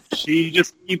she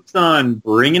just keeps on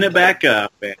bringing it back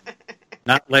up and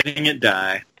not letting it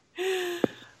die.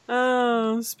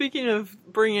 Oh, speaking of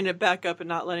bringing it back up and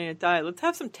not letting it die, let's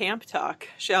have some Tamp talk,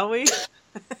 shall we?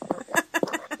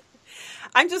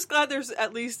 I'm just glad there's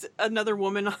at least another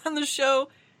woman on the show,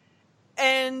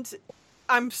 and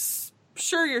I'm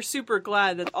sure you're super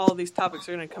glad that all these topics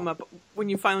are going to come up when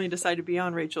you finally decide to be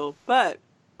on, Rachel, but...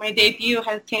 My debut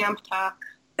has Tamp talk.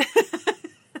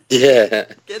 Yeah.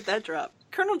 Get that drop.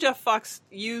 Colonel Jeff Fox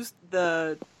used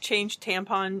the change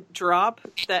tampon drop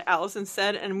that Allison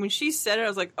said, and when she said it, I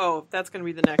was like, oh, that's going to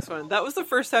be the next one. That was the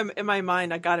first time in my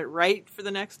mind I got it right for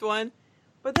the next one.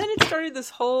 But then it started this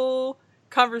whole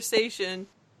conversation,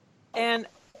 and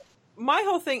my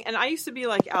whole thing, and I used to be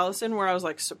like Allison, where I was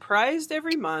like surprised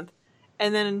every month,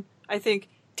 and then I think,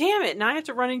 damn it, now I have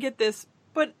to run and get this.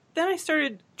 But then I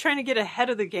started trying to get ahead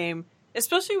of the game,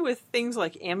 especially with things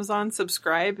like Amazon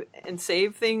subscribe and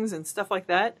save things and stuff like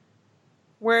that,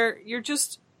 where you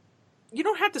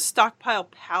don't have to stockpile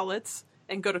pallets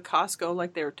and go to Costco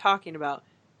like they were talking about.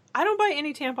 I don't buy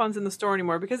any tampons in the store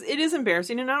anymore because it is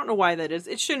embarrassing, and I don't know why that is.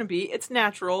 It shouldn't be. It's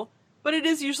natural, but it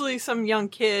is usually some young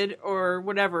kid or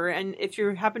whatever, and if you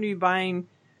happen to be buying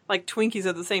like Twinkies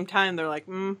at the same time, they're like,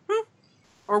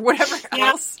 or whatever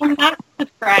else. I'm not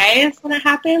surprised when it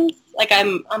happens. Like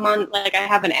I'm on, like I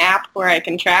have an app where I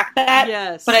can track that.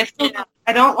 Yes. But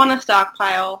I don't want to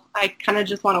stockpile. I kind of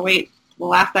just want to wait the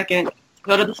last second to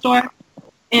go to the store.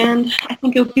 And I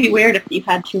think it would be weird if you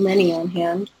had too many on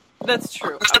hand. That's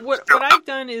true. What I've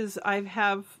done is I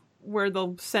have where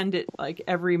they'll send it like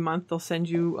every month. They'll send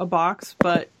you a box.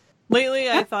 But lately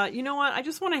I thought, you know what? I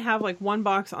just want to have like one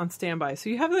box on standby. So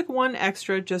you have like one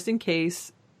extra just in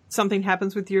case something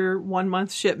happens with your 1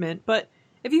 month shipment. But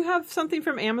if you have something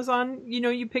from Amazon, you know,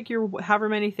 you pick your however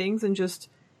many things and just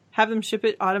have them ship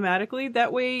it automatically.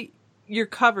 That way you're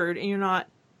covered and you're not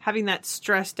having that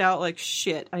stressed out like,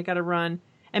 shit, I got to run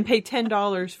and pay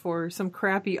 $10 for some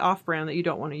crappy off-brand that you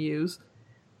don't want to use,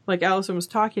 like Allison was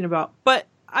talking about. But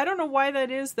I don't know why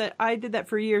that is that I did that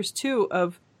for years, too,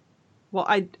 well,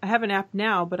 I have an app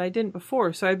now, but I didn't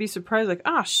before, so I'd be surprised, like,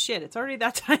 oh, shit, it's already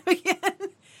that time again.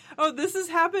 Oh, this is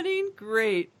happening?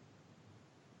 Great.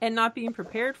 And not being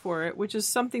prepared for it, which is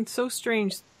something so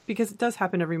strange, because it does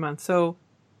happen every month, so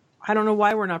I don't know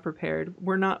why we're not prepared.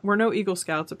 We're no Eagle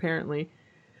Scouts, apparently.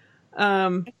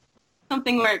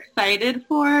 Something we're excited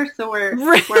for, so we're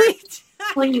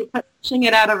pushing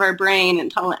it out of our brain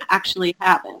until it actually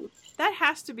happens. That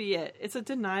has to be it. It's a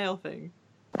denial thing.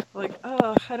 Like,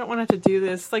 oh, I don't want to have to do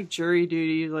this. It's like jury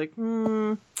duty. Like,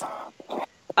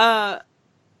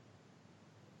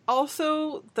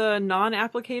 Also, the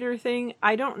non-applicator thing,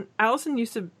 Allison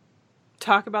used to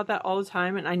talk about that all the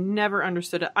time, and I never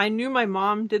understood it. I knew my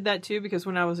mom did that too, because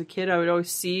when I was a kid, I would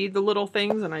always see the little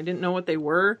things, and I didn't know what they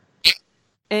were.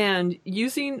 And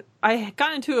I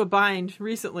got into a bind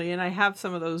recently, and I have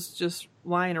some of those just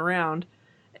lying around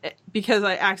because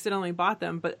I accidentally bought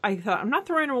them. But I thought, I'm not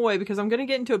throwing them away because I'm going to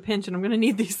get into a pinch and I'm going to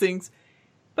need these things.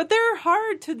 But they're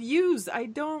hard to use. I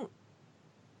didn't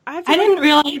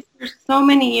realize for so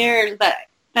many years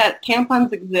that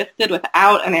tampons existed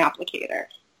without an applicator.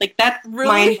 Like, that's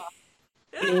really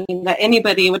mind-boggling that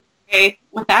anybody would say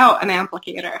without an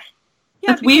applicator. Yeah,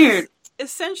 that's weird.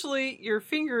 Essentially, your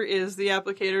finger is the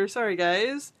applicator. Sorry,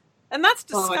 guys. And that's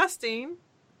disgusting.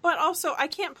 But also, I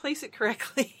can't place it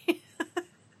correctly.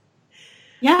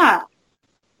 Yeah.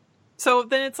 So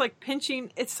then it's like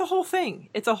pinching. It's the whole thing.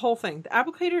 It's a whole thing. The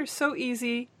applicator is so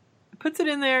easy. It puts it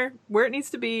in there where it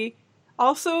needs to be.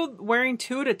 Also, wearing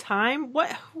 2 at a time. What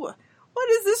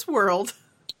is this world?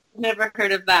 Never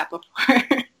heard of that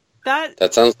before.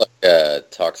 That sounds like a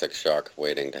toxic shock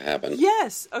waiting to happen.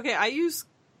 Yes. Okay, I use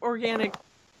organic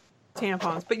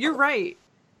tampons, but you're right.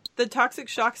 The toxic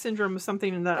shock syndrome is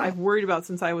something that I've worried about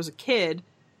since I was a kid,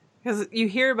 because you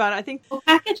hear about it. I think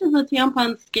packages of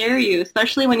tampons scare you,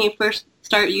 especially when you first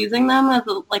start using them as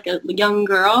a young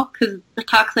girl, because the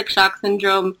toxic shock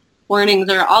syndrome warnings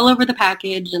are all over the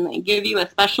package, and they give you a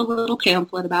special little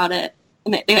pamphlet about it,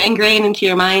 and they ingrain into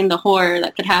your mind the horror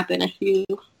that could happen if you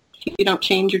don't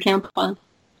change your tampon.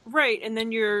 Right, and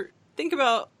then think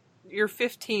about you're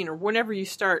 15 or whenever you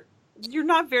start, you're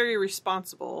not very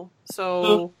responsible.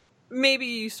 So maybe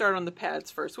you start on the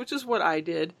pads first, which is what I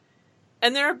did.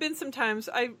 And there have been some times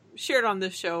I shared on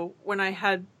this show when I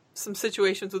had some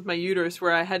situations with my uterus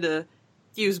where I had to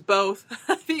use both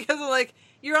because like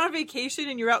you're on vacation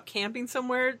and you're out camping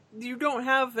somewhere. You don't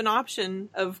have an option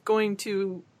of going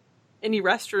to any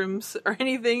restrooms or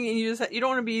anything. And you don't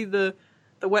want to be the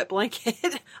wet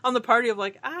blanket on the party of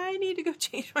like, I need to go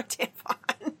change my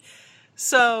tampon.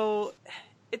 So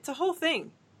it's a whole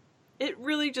thing. It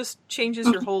really just changes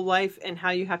your whole life and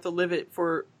how you have to live it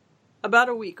for about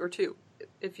a week or two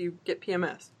if you get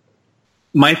PMS.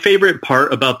 My favorite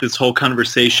part about this whole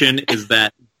conversation is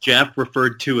that Jeff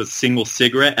referred to a single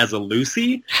cigarette as a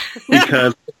Lucy,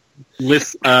 because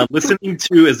listening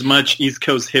to as much East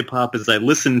Coast hip-hop as I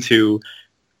listen to,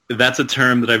 that's a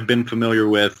term that I've been familiar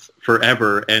with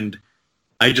forever, and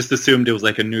I just assumed it was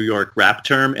like a New York rap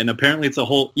term, and apparently it's a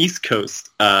whole East Coast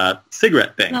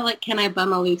cigarette thing. Not like, can I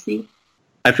bum a Lucy?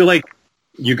 I feel like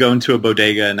you go into a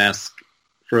bodega and ask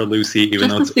for a Lucy, even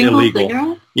though it's illegal.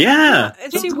 Cigarette? Yeah.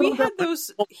 See, we had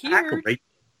those here.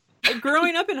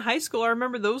 Growing up in high school, I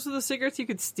remember those were the cigarettes you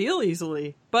could steal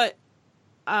easily. But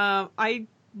they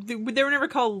were never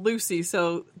called Lucy,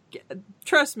 so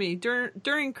trust me,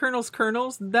 during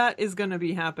Colonel's, that is going to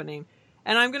be happening.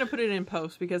 And I'm going to put it in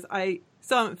post because I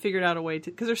still haven't figured out a way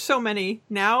to, because there's so many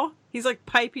now. He's like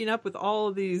piping up with all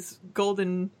of these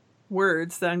golden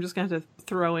words that I'm just going to have to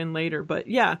throw in later. But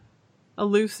yeah, a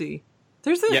Lucy.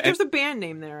 There's a band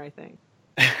name there, I think.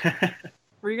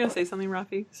 Were you going to say something,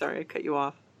 Rafi? Sorry, I cut you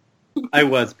off. I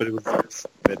was, but it was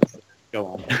good. Go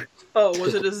on. Oh,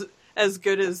 was it as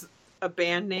good as a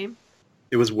band name?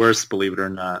 It was worse, believe it or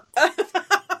not.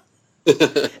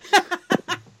 Oh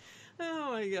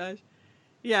my gosh.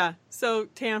 Yeah, so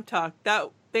Tam Talk, that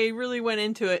they really went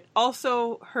into it.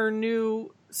 Also, her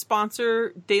new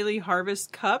sponsor, Daily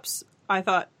Harvest Cups, I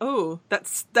thought, oh,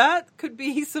 that could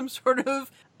be some sort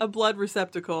of a blood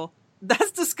receptacle.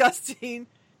 That's disgusting.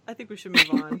 I think we should move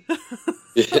on.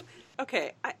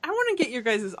 Okay, I want to get your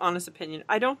guys' honest opinion.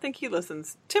 I don't think he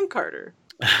listens. Tim Carter.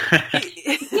 Okay,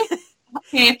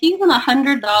 if he's an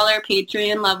 $100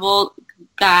 Patreon level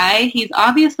guy, he's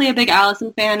obviously a big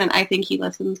Allison fan, and I think he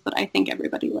listens, but I think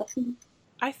everybody listens.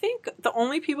 I think the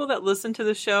only people that listen to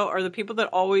the show are the people that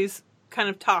always kind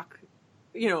of talk,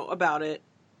 about it.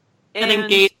 And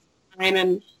engage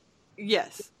and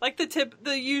yes, like the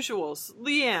usuals: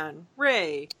 Leanne,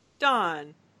 Ray,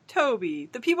 Don, Toby,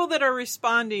 the people that are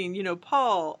responding.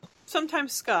 Paul,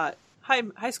 sometimes Scott.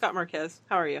 Hi, Scott Marquez.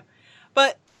 How are you?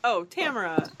 But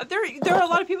Tamara. There are a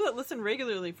lot of people that listen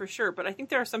regularly for sure, but I think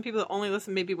there are some people that only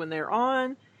listen maybe when they're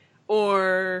on,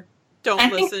 or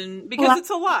don't listen because it's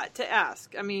a lot to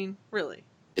ask. I mean, really.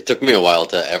 It took me a while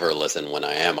to ever listen when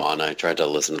I am on. I tried to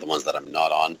listen to the ones that I'm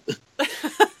not on.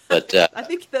 But I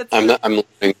think that's I'm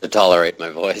learning to tolerate my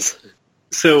voice.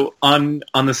 So on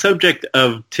the subject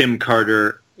of Tim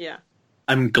Carter, yeah,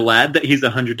 I'm glad that he's a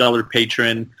 $100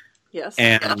 patron. Yes.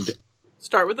 And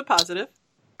start with the positive.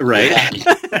 Right.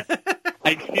 Yeah.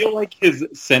 I feel like his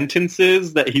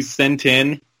sentences that he sent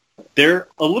in, they're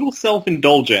a little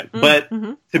self-indulgent. But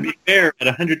to be fair, at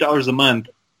 $100 a month,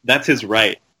 that's his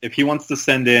right. If he wants to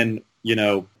send in,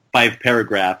 5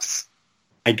 paragraphs,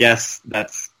 I guess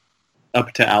that's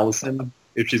up to Allison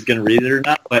if she's going to read it or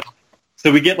not. But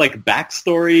so we get like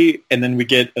backstory, and then we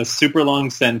get a super long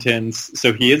sentence.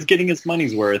 So he is getting his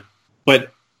money's worth.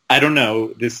 But I don't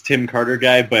know this Tim Carter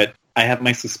guy, but I have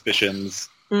my suspicions.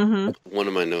 Mm-hmm. One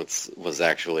of my notes was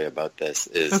actually about this.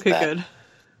 Good.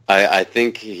 I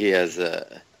think he has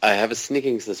I have a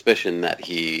sneaking suspicion that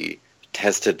he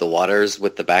tested the waters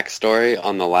with the backstory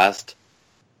on the last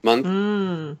month.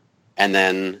 And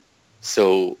then,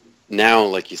 so now,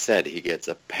 like you said, he gets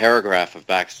a paragraph of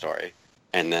backstory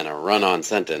and then a run-on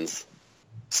sentence.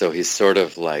 So he's sort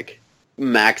of like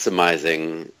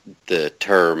maximizing the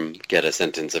term, get a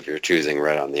sentence of your choosing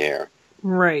right on the air.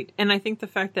 Right. And I think the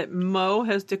fact that Mo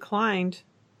has declined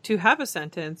to have a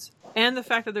sentence and the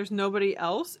fact that there's nobody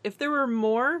else, if there were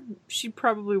more, she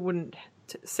probably wouldn't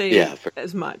say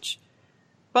as much.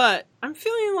 But I'm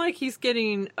feeling like he's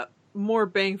getting more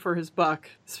bang for his buck,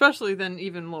 especially than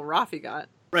even Lil Rafi got.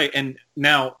 Right. And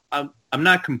now I'm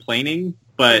not complaining,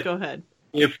 but go ahead.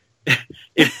 If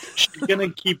she's going to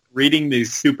keep reading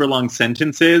these super long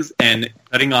sentences and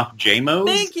cutting off JMOs.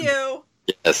 Thank you.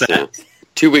 Yes.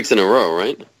 2 weeks in a row,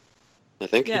 right? I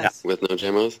think. Yes. With no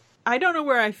JMOs. I don't know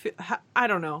where I feel. I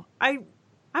don't know. I'm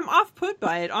off put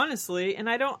by it, honestly, and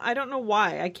I don't know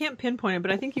why. I can't pinpoint it,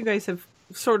 but I think you guys have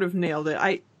sort of nailed it.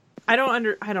 I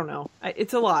don't know.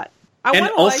 It's a lot. I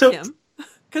want to like him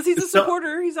because he's a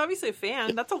supporter. He's obviously a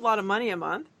fan. That's a lot of money a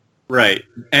month. Right.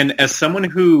 And as someone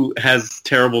who has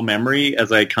terrible memory,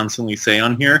 as I constantly say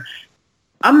on here,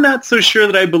 I'm not so sure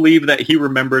that I believe that he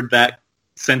remembered that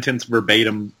sentence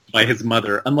verbatim by his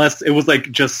mother, unless it was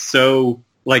like just so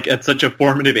like at such a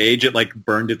formative age, it like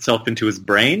burned itself into his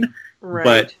brain. Right.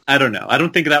 But I don't know. I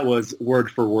don't think that was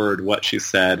word for word what she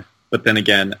said. But then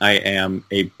again, I am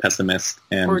a pessimist.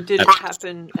 Or did it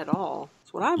happen at all?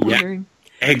 That's what I'm wondering.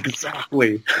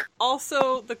 Exactly.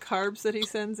 Also, the carbs that he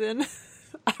sends in.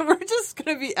 We're just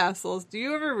going to be assholes. Do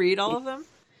you ever read all of them?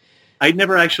 I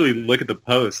never actually look at the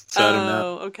posts, so I don't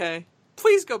know. Oh, okay.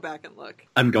 Please go back and look.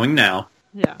 I'm going now.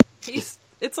 Yeah.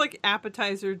 It's like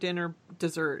appetizer, dinner,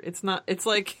 dessert. It's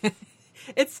like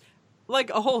it's like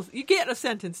a whole, you get a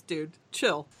sentence, dude.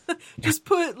 Chill. Just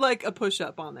put like a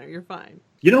push-up on there. You're fine.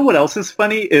 You know what else is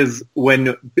funny is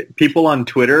when people on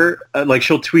Twitter, like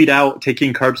she'll tweet out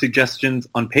taking carb suggestions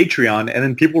on Patreon, and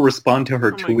then people respond to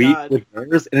her tweet with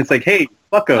hers, and it's like, hey,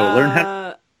 fucko, learn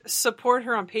how support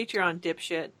her on Patreon,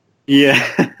 dipshit. Yeah.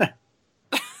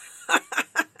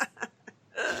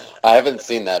 I haven't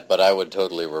seen that, but I would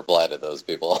totally reply to those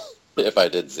people if I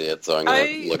did see it, so I'm going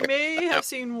to look at it. I may have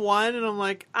seen one, and I'm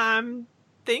like,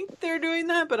 think they're doing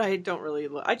that, but I don't really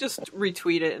look. I just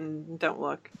retweet it and don't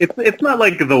look. It's not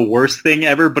like the worst thing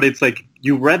ever, but it's like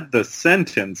you read the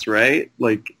sentence, right?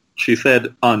 Like she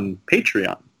said on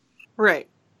Patreon. Right.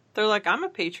 They're like, I'm a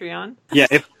Patreon. Yeah,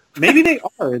 maybe they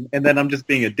are, and then I'm just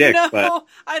being a dick. No, but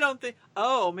I don't think.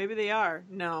 Oh, maybe they are.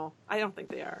 No, I don't think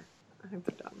they are. I think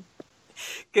they're dumb.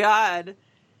 God.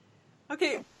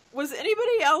 Okay, was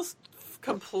anybody else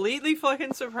completely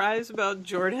fucking surprised about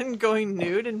Jordan going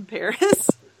nude in Paris?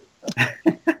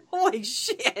 Holy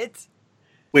shit.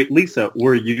 Wait, Lisa,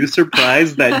 were you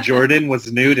surprised that Jordan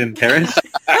was nude in Paris?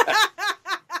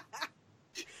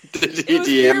 Did It was DM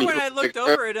weird you when a I looked picture?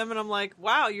 over at him and I'm like,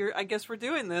 wow, I guess we're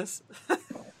doing this.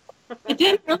 It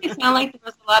didn't really sound like there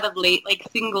was a lot of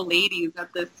single ladies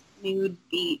at this nude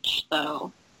beach,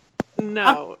 though.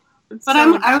 No. But I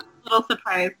was a little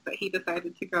surprised that he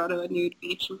decided to go to a nude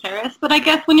beach in Paris. But I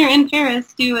guess when you're in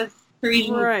Paris, do as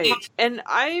Parisians Right. do. And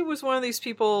I was one of these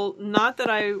people, not that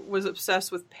I was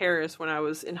obsessed with Paris when I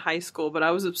was in high school, but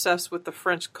I was obsessed with the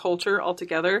French culture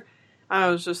altogether. I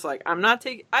was just like, I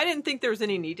didn't think there was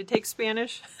any need to take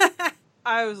Spanish.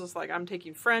 I was just like, I'm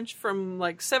taking French from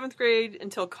like 7th grade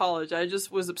until college. I just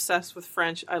was obsessed with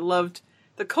French. I loved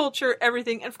the culture,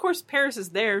 everything. And of course, Paris is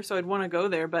there, so I'd want to go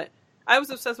there, but I was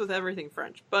obsessed with everything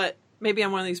French. But maybe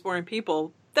I'm one of these boring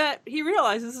people that he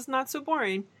realizes is not so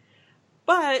boring.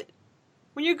 But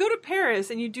when you go to Paris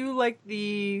and you do like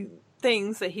the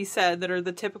things that he said that are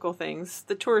the typical things,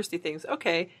 the touristy things,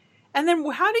 okay. And then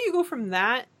how do you go from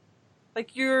that?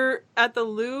 Like you're at the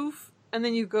Louvre and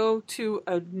then you go to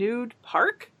a nude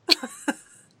park?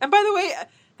 And by the way,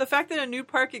 the fact that a nude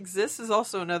park exists is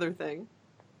also another thing.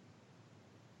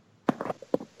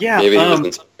 Yeah. Maybe he was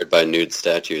inspired by nude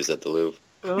statues at the Louvre.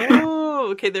 Oh,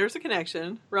 okay, there's a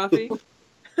connection. Rafi?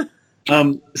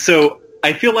 So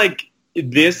I feel like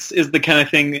this is the kind of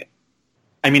thing,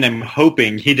 I mean, I'm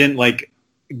hoping he didn't like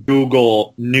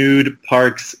Google nude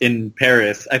parks in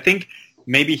Paris. I think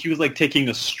maybe he was like taking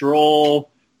a stroll,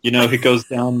 he goes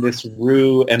down this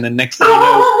rue and then next thing you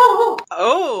know...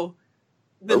 Oh,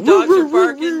 the dogs are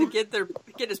barking to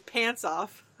get his pants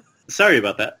off. Sorry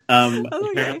about that.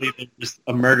 Okay. Apparently there's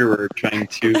a murderer trying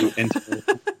to enter.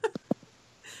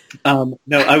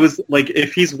 No, I was like,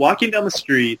 if he's walking down the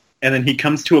street and then he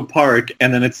comes to a park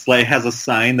and then it's like has a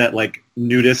sign that like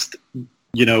nudist,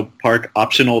 park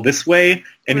optional this way,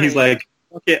 and he's like,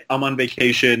 okay, I'm on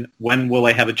vacation. When will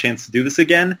I have a chance to do this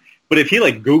again? But if he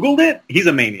like Googled it, he's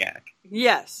a maniac.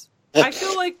 Yes. I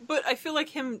feel like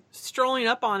him strolling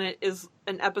up on it is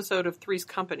an episode of Three's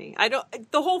Company.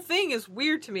 The whole thing is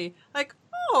weird to me. Like,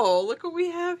 oh, look what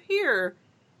we have here.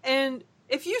 And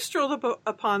if you strolled up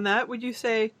upon that, would you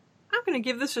say, I'm going to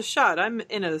give this a shot. I'm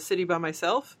in a city by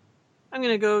myself. I'm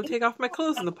going to go take off my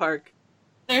clothes in the park.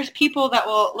 There's people that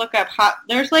will look up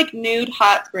there's like nude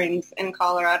hot springs in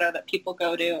Colorado that people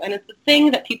go to, and it's a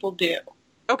thing that people do.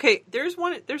 Okay, there's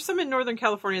some in Northern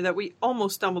California that we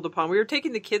almost stumbled upon. We were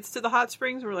taking the kids to the hot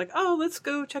springs, and we're like, oh, let's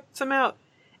go check some out.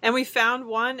 And we found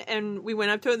one, and we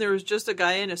went up to it, and there was just a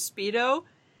guy in a Speedo,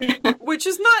 which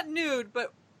is not nude,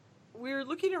 but we were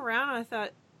looking around, and I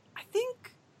thought, I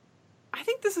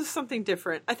think this is something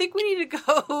different. I think we need to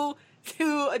go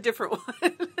to a different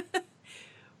one.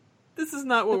 This is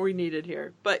not what we needed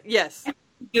here. But yes.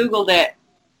 Googled it.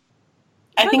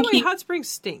 By the way, hot springs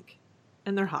stink.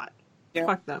 And they're hot. Yeah.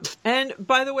 Fuck them. And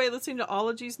by the way, listening to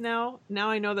ologies now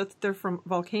I know that they're from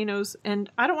volcanoes,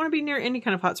 and I don't want to be near any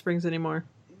kind of hot springs anymore.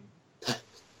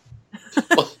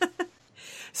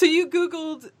 So you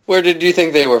Googled... Where did you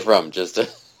think they were from? I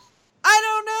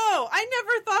don't know. I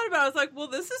never thought about it. I was like, well,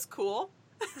 this is cool.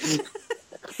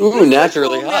 Ooh,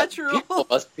 naturally cool, hot. natural. People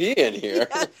must be in here.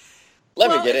 Yeah.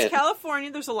 Let me get in. It's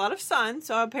California. There's a lot of sun,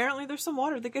 so apparently there's some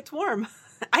water that gets warm.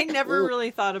 I never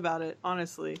really thought about it,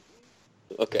 honestly.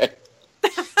 Okay.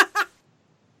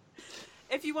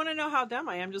 If you want to know how dumb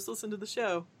I am, just listen to the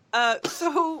show.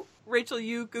 So, Rachel,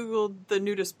 you Googled the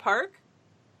nudist park?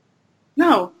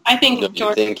 No, I think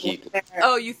Jordan.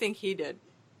 Oh, you think he did?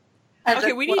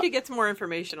 Okay, we need to get some more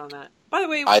information on that. By the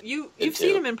way, you've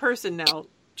seen him in person now.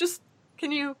 Just,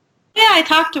 can you... Yeah, I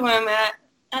talked to him at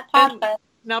Podfest.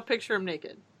 Now picture him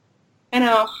naked. I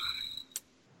know.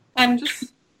 I'm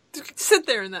just sit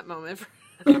there in that moment.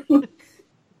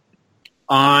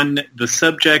 On the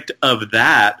subject of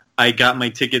that, I got my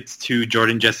tickets to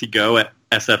Jordan Jesse Go at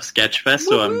SF Sketchfest,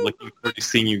 so I'm looking forward to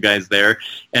seeing you guys there.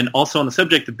 And also on the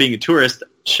subject of being a tourist,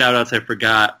 shout-outs I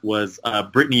forgot was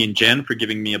Brittany and Jen for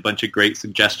giving me a bunch of great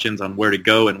suggestions on where to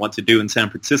go and what to do in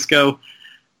San Francisco.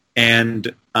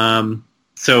 And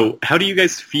so how do you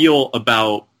guys feel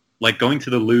about like going to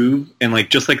the Louvre and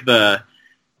like just like the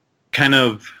kind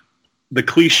of the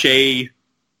cliche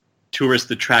tourist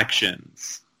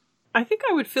attractions? I think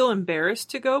I would feel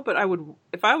embarrassed to go, but I would,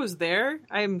 if I was there,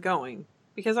 I am going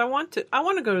because I want to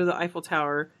go to the Eiffel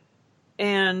Tower,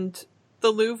 and the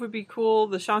Louvre would be cool.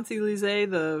 The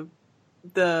Champs-Élysées,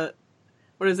 the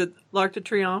what is it, l'Arc de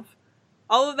Triomphe,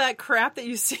 all of that crap that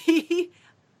you see.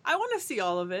 I want to see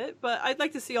all of it, but I'd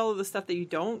like to see all of the stuff that you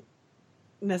don't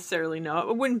necessarily know.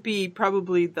 It wouldn't be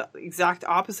probably the exact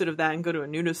opposite of that and go to a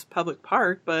nudist public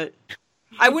park, but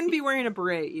I wouldn't be wearing a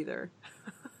beret either.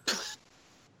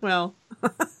 Well,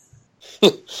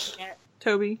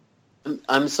 Toby?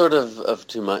 I'm sort of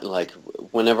too much, like,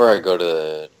 whenever I go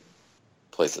to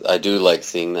places, I do like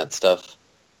seeing that stuff,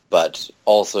 but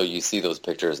also you see those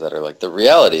pictures that are like the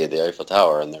reality of the Eiffel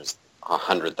Tower, and there's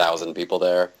 100,000 people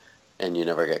there, and you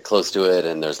never get close to it,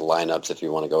 and there's lineups if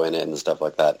you want to go in it and stuff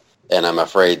like that. And I'm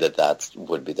afraid that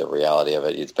would be the reality of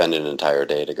it. You'd spend an entire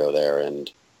day to go there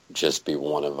and just be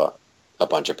one of a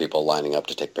bunch of people lining up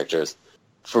to take pictures.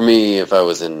 For me, if I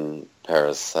was in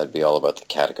Paris, I'd be all about the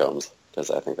catacombs,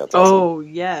 because I think that's awesome. Oh,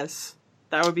 yes.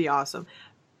 That would be awesome.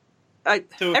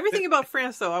 Everything about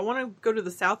France, though, I want to go to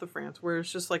the south of France, where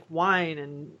it's just like wine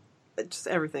and just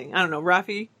everything. I don't know.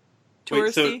 Rafi? Touristy?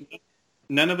 Wait, so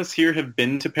none of us here have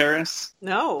been to Paris?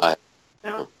 No.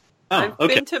 No. I've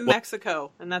been to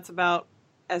Mexico, and that's about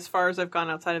as far as I've gone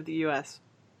outside of the U.S.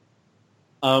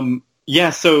 Yeah,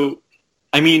 so,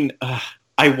 I mean,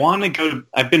 I've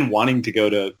been wanting to go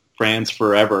to France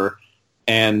forever,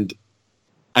 and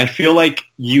I feel like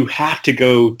you have to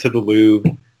go to the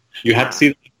Louvre, you have to see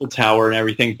the Eiffel Tower and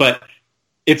everything, but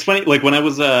it's funny, like when I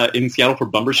was in Seattle for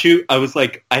Bumbershoot, I was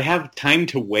like, I have time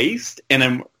to waste, and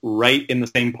I'm right in the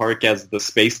same park as the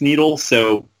Space Needle,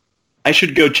 so I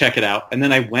should go check it out. And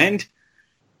then I went,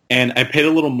 and I paid a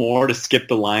little more to skip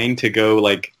the line to go,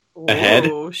 like, ahead.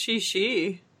 Oh,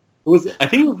 she. I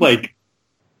think it was like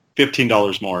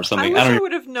 $15 more or something. I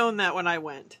would have known that when I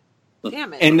went.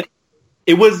 Damn it. And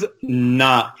it was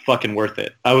not fucking worth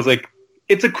it. I was like,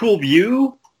 it's a cool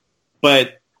view,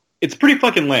 but it's pretty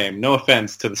fucking lame. No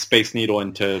offense to the Space Needle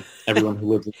and to everyone who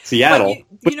lives in Seattle.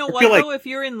 But you know what, though? If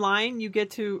you're in line, you get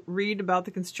to read about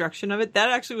the construction of it. That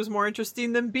actually was more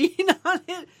interesting than being on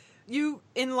it.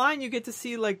 In line, you get to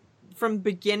see, like, from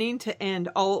beginning to end,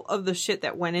 all of the shit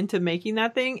that went into making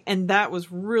that thing, and that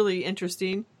was really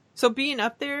interesting. So being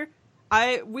up there,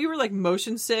 we were, like,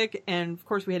 motion sick, and of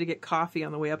course we had to get coffee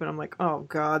on the way up, and I'm like, oh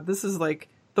god, this is, like,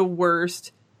 the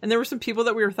worst. And there were some people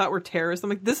that we thought were terrorists. I'm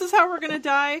like, this is how we're gonna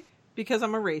die? Because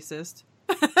I'm a racist.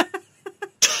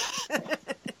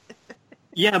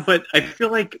 Yeah, but I feel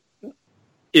like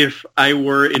if I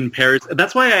were in Paris,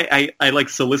 that's why I like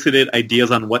solicited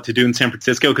ideas on what to do in San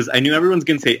Francisco, because I knew everyone's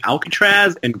going to say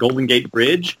Alcatraz and Golden Gate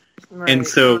Bridge. Right. And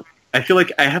so I feel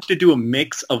like I have to do a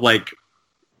mix of like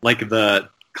the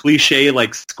cliche,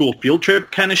 like school field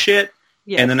trip kind of shit.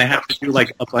 Yes. And then I have to do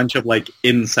like a bunch of like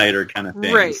insider kind of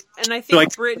things. Right. And I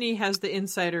think Brittany has the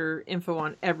insider info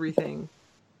on everything.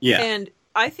 Yeah. And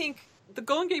I think the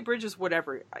Golden Gate Bridge is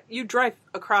whatever. You drive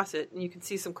across it and you can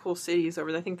see some cool cities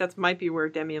over there. I think that might be where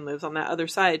Demian lives, on that other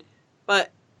side.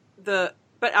 But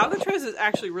Alcatraz is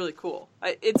actually really cool.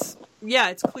 It's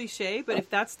cliche, but if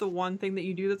that's the one thing that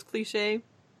you do that's cliche,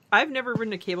 I've never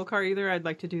ridden a cable car either. I'd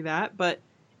like to do that, but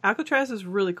Alcatraz is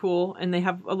really cool, and they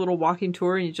have a little walking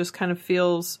tour, and it just kind of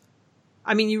feels,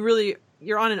 I mean,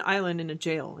 you're on an island in a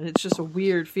jail, and it's just a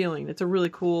weird feeling. It's a really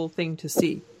cool thing to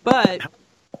see. But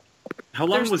how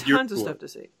long was your tour? There's tons of stuff to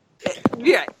see.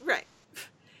 Yeah, right.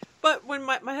 But when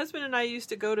my husband and I used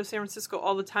to go to San Francisco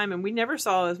all the time, and we never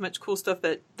saw as much cool stuff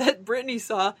that Brittany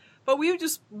saw, but we would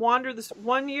just wander. This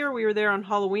one year we were there on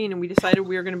Halloween, and we decided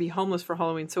we were going to be homeless for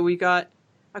Halloween, so we got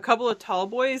a couple of tall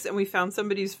boys, and we found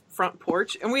somebody's front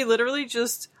porch, and we literally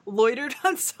just loitered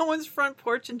on someone's front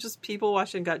porch and just people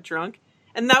watched and got drunk.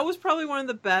 And that was probably one of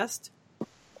the best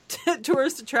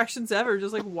tourist attractions ever,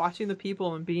 just like watching the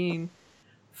people and being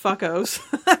fuckos.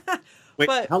 Wait,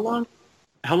 but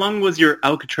how long was your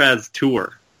Alcatraz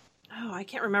tour? Oh, I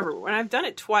can't remember. When I've done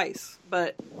it twice,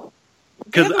 but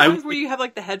because the ones where you have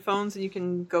like the headphones and you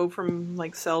can go from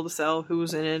like cell to cell,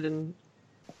 who's in it, and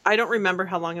I don't remember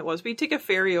how long it was. We take a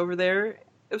ferry over there.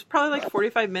 It was probably like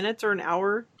 45 minutes or an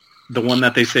hour. The one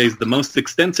that they say is the most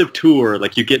extensive tour.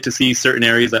 Like, you get to see certain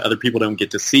areas that other people don't get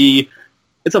to see.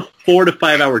 It's a 4 to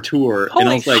 5 hour tour. Holy and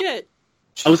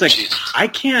I was like, I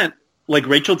can't. Like,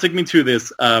 Rachel took me to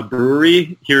this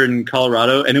brewery here in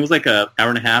Colorado, and it was like an hour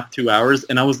and a half, 2 hours.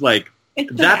 And I was like,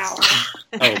 it was.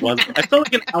 I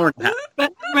felt like an hour and a half.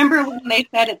 But remember when they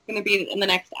said it's going to be in the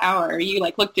next hour? You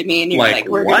like looked at me and you were like,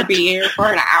 "We're going to be here for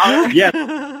an hour."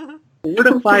 Yeah, 4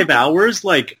 to 5 hours.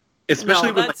 Like,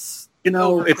 especially with, like,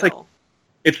 overkill. It's like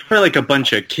it's probably like a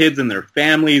bunch of kids and their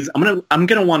families. I'm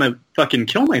gonna want to fucking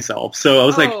kill myself. So I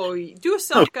was do a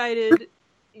self-guided.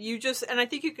 And I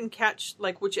think you can catch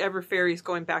like whichever ferry is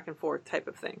going back and forth type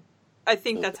of thing. I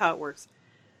think that's how it works.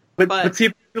 But see,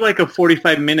 if you do like a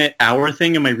 45-minute hour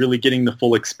thing, am I really getting the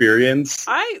full experience?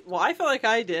 I feel like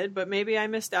I did, but maybe I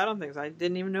missed out on things I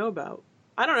didn't even know about.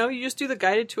 I don't know. You just do the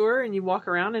guided tour and you walk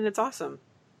around, and it's awesome.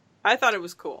 I thought it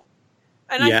was cool.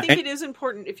 And I think it is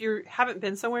important if you haven't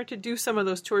been somewhere to do some of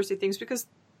those touristy things, because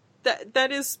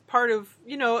that is part of,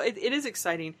 it is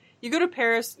exciting. You go to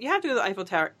Paris, you have to go to the Eiffel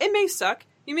Tower. It may suck.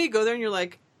 You may go there and you're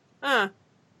like,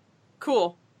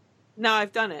 cool. Now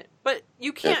I've done it. But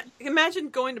you can't imagine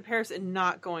going to Paris and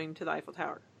not going to the Eiffel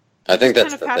Tower. I think that's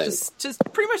kind of the have thing. to just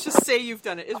pretty much just say you've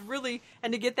done it is really,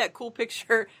 and to get that cool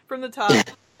picture from the top,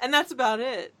 and that's about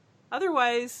it.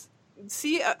 Otherwise,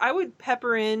 I would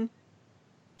pepper in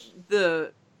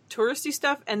the touristy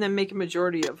stuff and then make a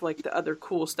majority of like the other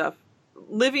cool stuff.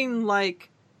 Living like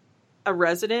a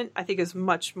resident, I think, is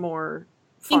much more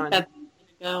fun. I think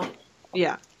that's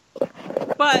Yeah.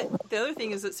 But the other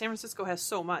thing is that San Francisco has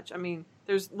so much. I mean,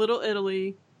 there's Little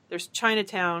Italy, there's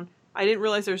Chinatown. I didn't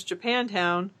realize there's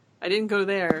Japantown. I didn't go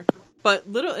there.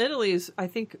 But Little Italy is, I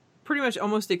think, pretty much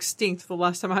almost extinct the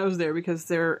last time I was there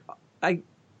because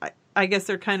I guess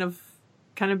they're kind of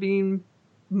being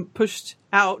pushed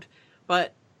out.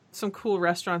 But some cool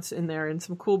restaurants in there and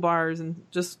some cool bars and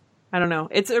just, I don't know.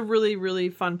 It's a really, really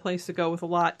fun place to go with a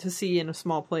lot to see in a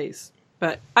small place.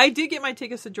 But I did get my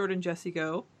tickets to Jordan Jesse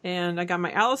Go, and I got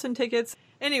my Allison tickets.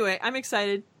 Anyway, I'm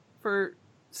excited for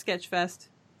Sketchfest.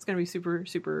 It's going to be super,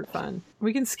 super fun.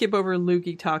 We can skip over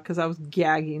Loogie talk because I was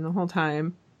gagging the whole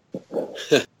time.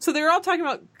 So they were all talking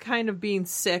about kind of being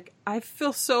sick. I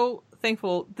feel so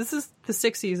thankful. This is the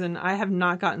 6th season. I have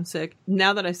not gotten sick.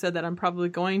 Now that I said that, I'm probably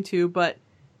going to. But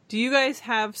do you guys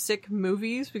have sick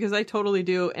movies? Because I totally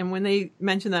do. And when they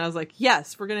mentioned that, I was like,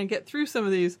 yes, we're going to get through some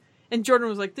of these. And Jordan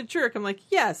was like, the jerk. I'm like,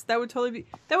 yes, that would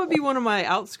be one of my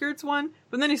outskirts one.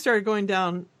 But then he started going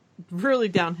down, really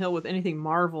downhill with anything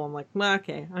Marvel. I'm like, well,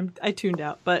 okay, I tuned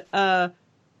out. But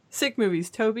sick movies,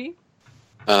 Toby?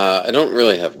 I don't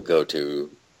really have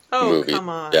go-to movie come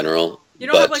on. in general. You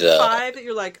don't have like 5 that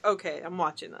you're like, okay, I'm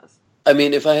watching this. I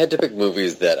mean, if I had to pick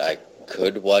movies that I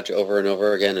could watch over and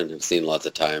over again and have seen lots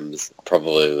of times,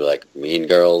 probably like Mean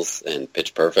Girls and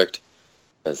Pitch Perfect,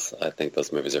 because I think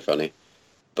those movies are funny.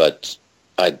 But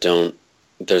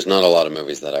there's not a lot of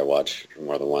movies that I watch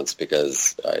more than once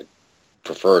because I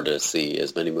prefer to see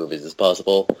as many movies as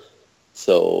possible.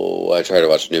 So I try to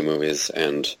watch new movies,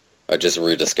 and I just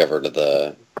rediscovered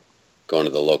going to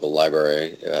the local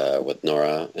library with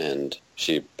Nora, and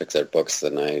she picks out books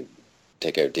and I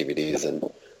take out DVDs, and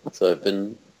so I've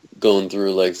been going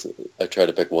through, like, I try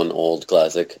to pick one old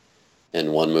classic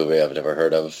and one movie I've never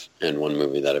heard of and one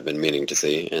movie that I've been meaning to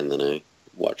see, and then I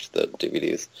watch the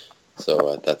DVDs.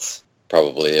 So that's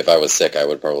probably, if I was sick, I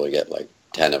would probably get like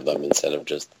 10 of them instead of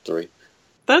just 3.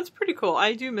 That's pretty cool.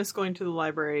 I do miss going to the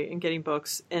library and getting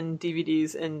books and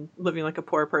DVDs and living like a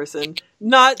poor person.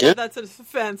 Not that that's a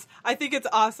offense. I think it's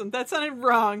awesome. That sounded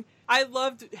wrong. I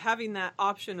loved having that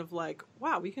option of like,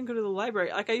 wow, we can go to the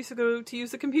library. Like I used to go to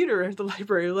use the computer at the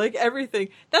library, like everything.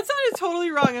 That sounded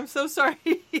totally wrong. I'm so sorry.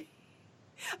 I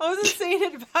wasn't saying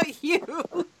it about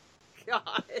you.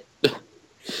 God.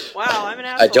 Wow, I'm an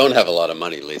asshole. I don't have a lot of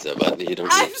money, Lisa, but you don't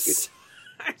need to.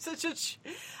 I'm such a...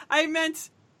 I meant...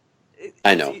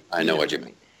 I know what you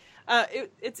mean.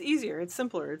 It's easier. It's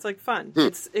simpler. It's like fun.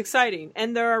 It's exciting.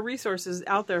 And there are resources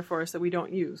out there for us that we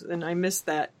don't use. And I miss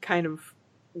that kind of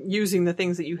using the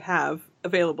things that you have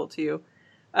available to you.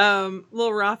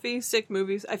 Lil Rafi, sick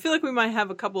movies. I feel like we might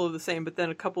have a couple of the same, but then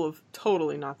a couple of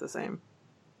totally not the same.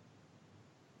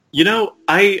 You know,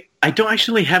 I don't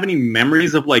actually have any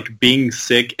memories of like being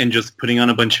sick and just putting on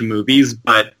a bunch of movies,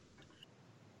 but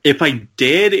if I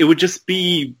did, it would just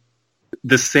be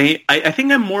the same. I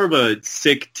think I'm more of a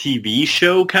sick TV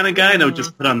show kind of guy, and I would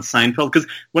just put on Seinfeld, because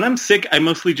when I'm sick, I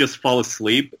mostly just fall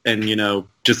asleep and,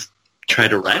 just try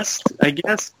to rest, I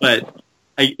guess. But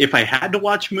if I had to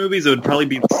watch movies, it would probably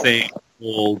be the same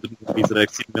old movies that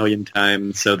I've seen a million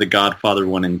times. So The Godfather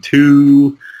 1 and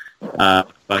 2, I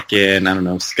don't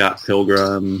know, Scott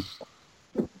Pilgrim,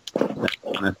 that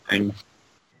kind of thing.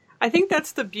 I think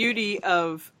that's the beauty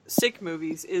of sick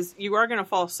movies, is you are going to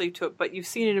fall asleep to it, but you've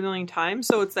seen it a million times,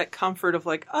 so it's that comfort of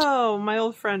like, oh, my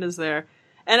old friend is there.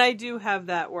 And I do have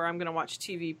that where I'm going to watch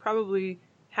TV, probably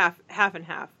half and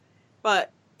half.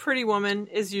 But Pretty Woman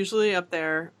is usually up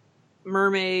there.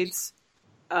 Mermaids,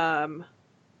 A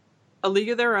League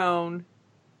of Their Own.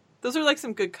 Those are like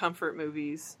some good comfort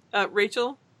movies.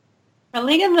 Rachel? A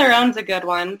League of Their Own's a good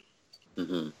one.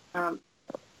 Mm-hmm.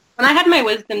 When I had my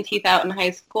wisdom teeth out in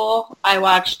high school, I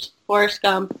watched Forrest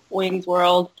Gump, Wayne's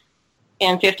World,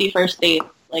 and 50 First Dates,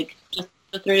 like just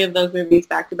the 3 of those movies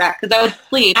back to back, because I would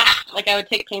sleep, like I would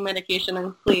take pain medication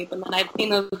and sleep, and then I've seen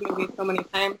those movies so many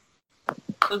times.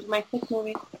 Those are my 6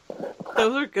 movies.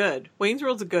 Those are good. Wayne's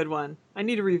World's a good one. I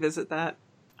need to revisit that.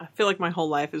 I feel like my whole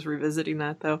life is revisiting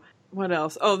that, though. What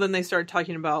else? Oh, then they started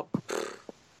talking about...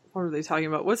 What were they talking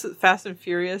about? What's it? Fast and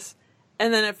Furious.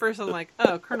 And then at first I'm like,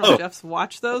 oh, Colonel Jeff's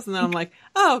watched those, and then I'm like,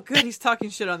 oh, good, he's talking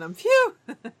shit on them. Phew.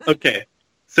 Okay,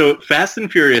 so Fast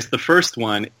and Furious, the first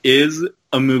one, is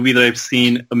a movie that I've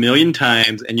seen a million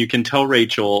times, and you can tell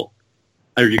Rachel,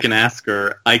 or you can ask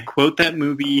her, I quote that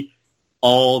movie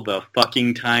all the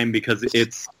fucking time because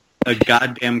it's a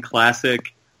goddamn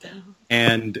classic,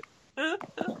 and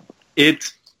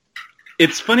it's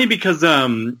funny because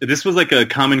this was like a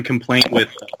common complaint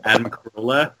with Adam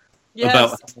Carolla. Yes.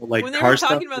 About like when they car were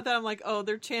talking stuff. about that, I'm like, oh,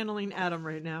 they're channeling Adam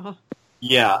right now.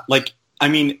 Yeah, like, I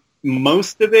mean,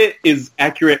 most of it is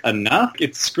accurate enough.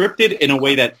 It's scripted in a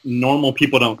way that normal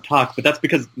people don't talk, but that's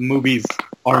because movies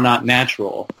are not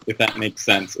natural, if that makes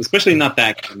sense. Especially not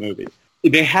that kind of movie.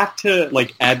 They have to,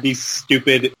 like, add these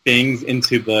stupid things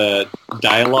into the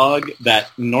dialogue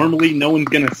that normally no one's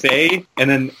going to say, and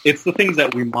then it's the things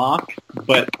that we mock,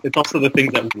 but it's also the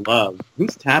things that we love.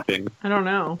 Who's tapping? I don't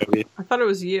know. I thought it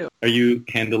was you. Are you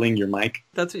handling your mic?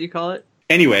 That's what you call it?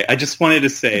 Anyway, I just wanted to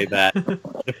say that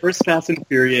the first Fast and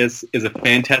Furious is a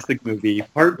fantastic movie.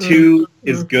 Part 2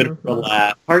 is good for a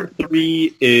laugh. Part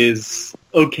 3 is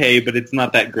okay, but it's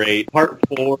not that great. Part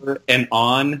 4 and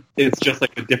on, it's just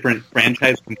like a different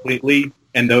franchise completely,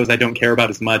 and those I don't care about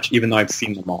as much, even though I've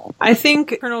seen them all. I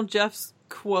think Colonel Jeff's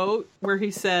quote where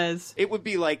he says... It would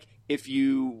be like if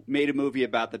you made a movie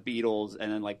about the Beatles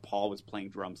and then like Paul was playing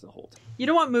drums the whole time. You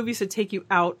don't want movies to take you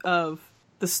out of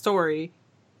the story.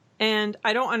 And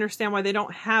I don't understand why they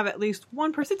don't have at least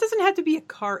one person. It doesn't have to be a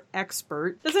car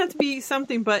expert. It doesn't have to be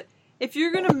something, but if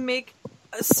you're going to make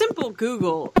a simple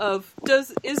Google of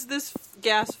is this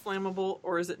gas flammable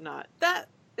or is it not? That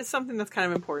is something that's kind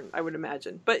of important, I would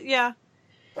imagine. But yeah,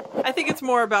 I think it's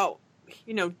more about,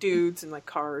 dudes and like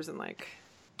cars and like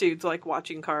dudes like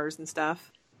watching cars and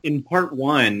stuff. In part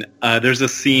 1, there's a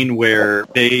scene where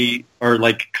they are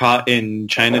like caught in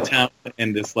Chinatown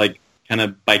and this like kind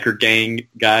of biker gang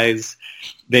guys,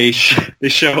 they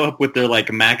show up with their like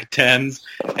Mac 10s,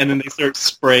 and then they start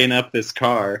spraying up this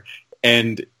car,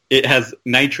 and it has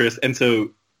nitrous, and so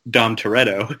Dom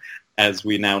Toretto, as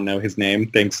we now know his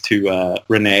name, thanks to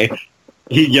Renee,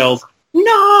 he yells,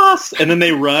 "Nos!" And then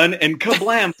they run, and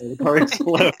kablam, the car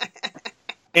explodes.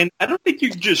 And I don't think you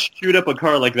can just shoot up a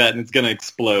car like that and it's going to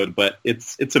explode, but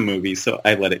it's a movie, so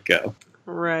I let it go.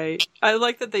 Right. I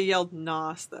like that they yelled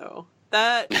 "Nos," though.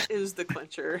 That is the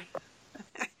clincher.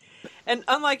 And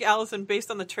unlike Allison, based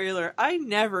on the trailer, I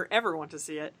never, ever want to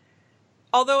see it.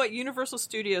 Although at Universal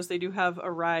Studios, they do have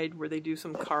a ride where they do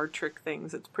some car trick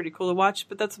things. It's pretty cool to watch,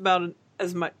 but that's about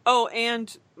as much. Oh,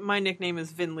 and my nickname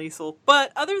is Vin Liesel.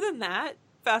 But other than that,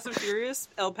 Fast and Furious,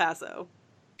 El Paso.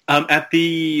 At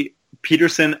the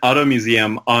Peterson Auto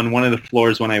Museum, on one of the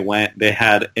floors when I went, they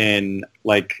had in,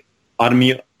 like,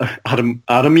 automobiles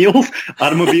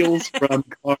from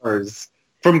cars.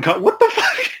 What the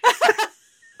fuck?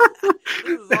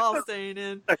 This is all staying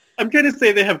in. I'm trying to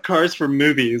say they have cars from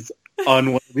movies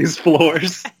on one of these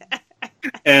floors.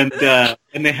 And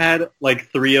they had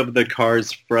like 3 of the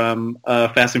cars from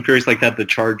Fast and Furious, like that, the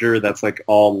Charger that's like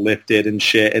all lifted and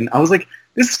shit. And I was like,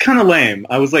 this is kind of lame.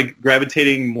 I was like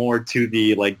gravitating more to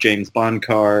the like James Bond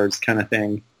cars kind of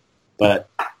thing. But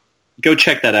go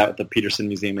check that out at the Peterson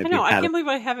Museum. I know. I can't believe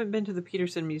I haven't been to the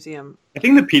Peterson Museum. I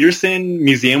think the Peterson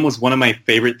Museum was one of my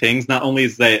favorite things. Not only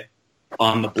is that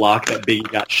on the block that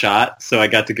Biggie got shot, so I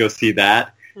got to go see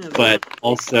that, but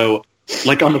also,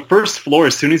 like, on the first floor,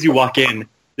 as soon as you walk in,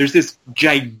 there's this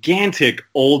gigantic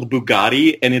old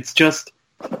Bugatti, and it's just,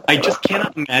 I just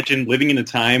cannot imagine living in a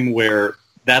time where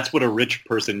that's what a rich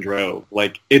person drove.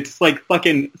 Like, it's like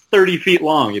fucking 30 feet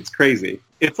long. It's crazy.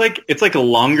 It's like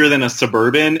longer than a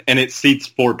Suburban, and it seats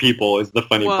 4 people is the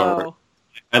funny part.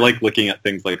 I like looking at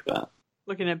things like that.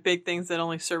 Looking at big things that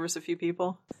only service a few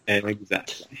people.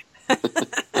 Exactly.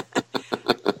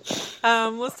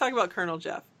 Let's talk about Colonel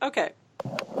Jeff. Okay.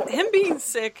 Him being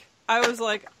sick, I was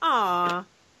like, ah,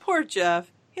 poor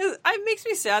Jeff. It makes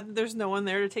me sad that there's no one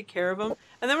there to take care of him.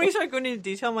 And then when you start going into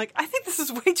detail, I'm like, I think this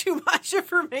is way too much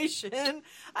information.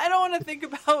 I don't want to think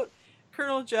about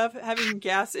Colonel Jeff having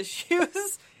gas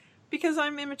issues because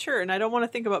I'm immature and I don't want to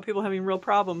think about people having real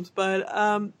problems.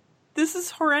 But this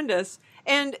is horrendous.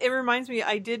 And it reminds me,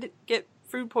 I did get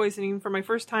food poisoning for my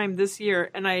first time this year,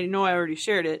 and I know I already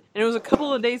shared it. And it was a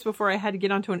couple of days before I had to get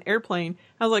onto an airplane.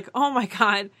 I was like, oh my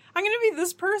God, I'm going to be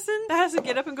this person that has to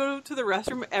get up and go to the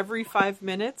restroom every 5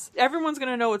 minutes. Everyone's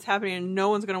going to know what's happening, and no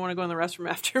one's going to want to go in the restroom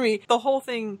after me. The whole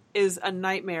thing is a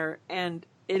nightmare, and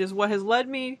it is what has led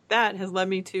me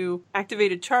to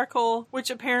activated charcoal, which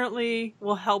apparently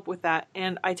will help with that.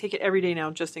 And I take it every day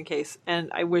now just in case.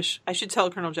 And I wish I should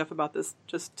tell Colonel Jeff about this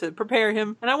just to prepare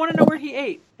him. And I want to know where he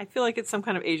ate. I feel like it's some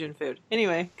kind of Asian food.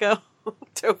 Anyway, go.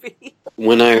 Toby.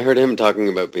 When I heard him talking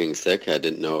about being sick, I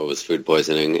didn't know it was food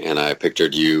poisoning, and I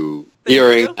pictured you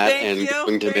hearing that and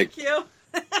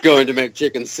going to make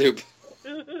chicken soup.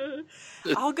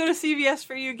 I'll go to CVS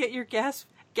for you. Get your gas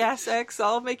X.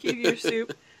 I'll make you your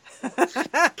soup.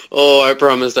 Oh, I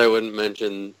promised I wouldn't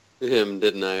mention him,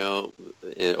 didn't I? Oh,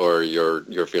 or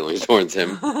your feelings towards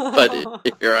him. But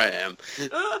here I am,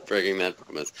 breaking that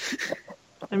promise.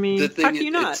 I mean, how can you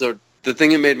not? So the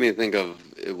thing it made me think of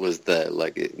was that,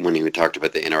 like, when you talked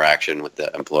about the interaction with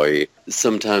the employee.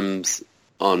 Sometimes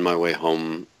on my way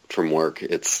home from work,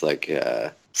 it's like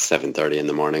 7:30 in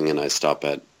the morning, and I stop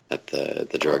at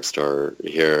the drugstore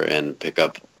here and pick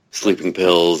up sleeping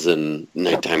pills and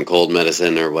nighttime cold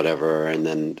medicine or whatever, and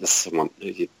then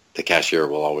the cashier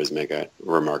will always make a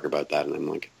remark about that, and I'm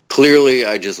like, clearly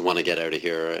I just want to get out of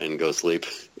here and go sleep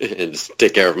and just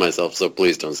take care of myself, so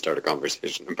please don't start a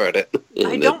conversation about it.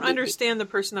 I don't understand the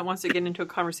person that wants to get into a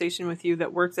conversation with you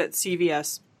that works at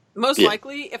CVS. Most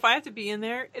likely, if I have to be in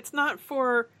there, it's not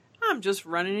for, I'm just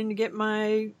running in to get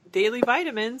my daily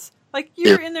vitamins. Like,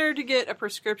 you're in there to get a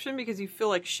prescription because you feel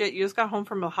like shit. You just got home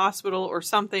from a hospital or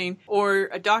something, or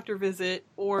a doctor visit,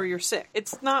 or you're sick.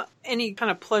 It's not any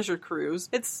kind of pleasure cruise.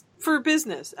 It's for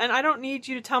business. And I don't need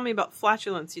you to tell me about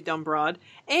flatulence, you dumb broad.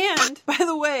 And, by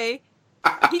the way,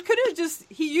 he could have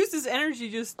he used his energy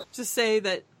just to say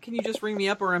that, can you just ring me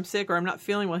up or I'm sick or I'm not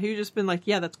feeling well. He would just been like,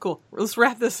 yeah, that's cool. Let's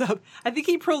wrap this up. I think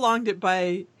he prolonged it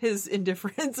by his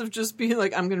indifference of just being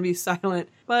like, I'm going to be silent.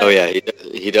 But oh yeah,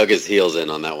 he dug his heels in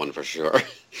on that one for sure.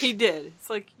 He did. It's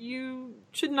like, you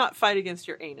should not fight against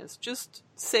your anus. Just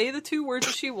say the 2 words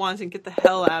that she wants and get the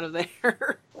hell out of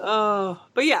there. Oh,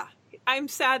 but yeah, I'm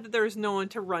sad that there is no one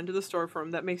to run to the store for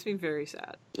him. That makes me very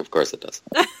sad. Of course it does.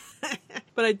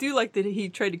 But I do like that he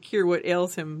tried to cure what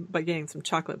ails him by getting some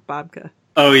chocolate babka.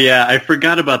 Oh yeah, I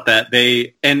forgot about that.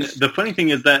 And the funny thing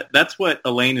is that that's what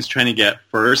Elaine is trying to get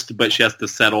first, but she has to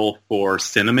settle for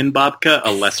cinnamon babka,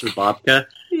 a lesser babka.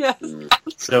 Yes.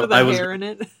 So with hair in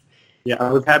it. Yeah,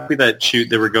 I was happy that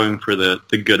they were going for the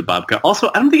good babka. Also,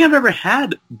 I don't think I've ever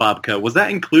had babka. Was that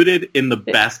included in the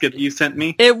basket that you sent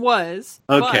me? It was.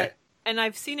 Okay. And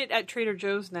I've seen it at Trader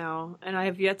Joe's now, and I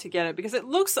have yet to get it because it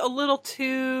looks a little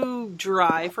too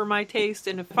dry for my taste.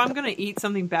 And if I'm going to eat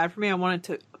something bad for me, I want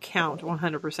it to count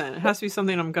 100%. It has to be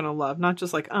something I'm going to love, not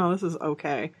just like, oh, this is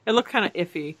okay. It looked kind of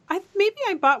iffy. Maybe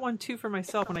I bought one too for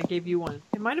myself when I gave you one.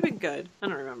 It might have been good. I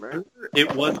don't remember.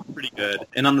 It was pretty good.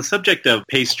 And on the subject of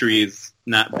pastries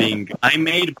not being good, I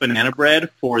made banana bread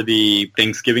for the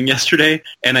Thanksgiving yesterday,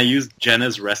 and I used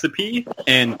Jenna's recipe,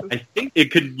 and I think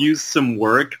it could use some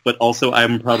work, but also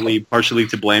I'm probably partially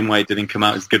to blame why it didn't come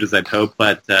out as good as I'd hoped,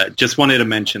 but just wanted to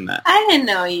mention that. I didn't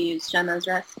know you used Jenna's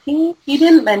recipe. You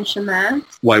didn't mention that.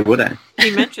 Why would I? He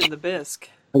mentioned the bisque.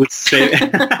 I would say...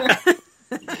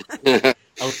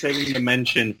 I was saving the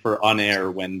mention for on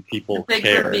air when people big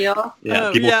care. Reveal.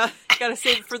 Yeah, gotta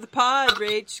save it for the pod,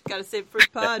 Rach. Gotta save it for the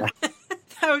pod.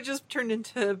 That would just turn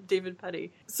into David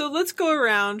Putty. So let's go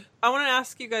around. I want to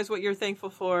ask you guys what you're thankful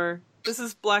for. This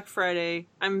is Black Friday.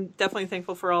 I'm definitely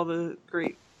thankful for all the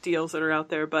great deals that are out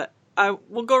there, but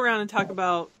we'll go around and talk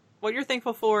about what you're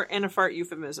thankful for and a fart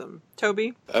euphemism.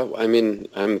 Toby? I mean,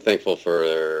 I'm thankful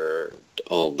for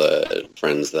all the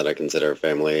friends that I consider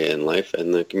family in life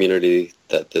and the community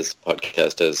that this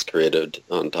podcast has created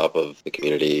on top of the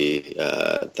community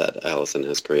that Allison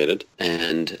has created.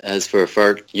 And as for a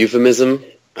fart euphemism,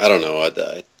 I don't know,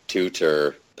 I toot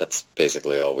or that's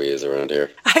basically all we use around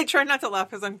here. I try not to laugh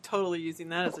because I'm totally using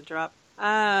that as a drop.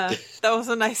 That was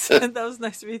a nice. That was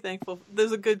nice to be thankful.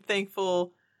 There's a good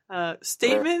thankful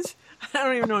statement. I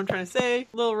don't even know what I'm trying to say.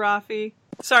 Little Rafi.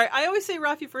 Sorry, I always say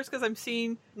Rafi first because I'm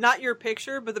seeing not your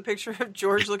picture, but the picture of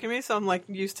George looking at me, so I'm like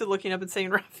used to looking up and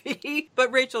saying Rafi.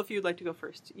 But Rachel, if you'd like to go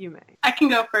first, you may. I can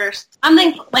go first. I'm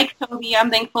thankful, like Toby, I'm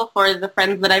thankful for the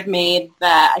friends that I've made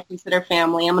that I consider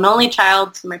family. I'm an only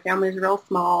child, so my family's real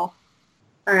small.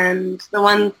 And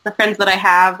the friends that I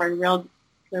have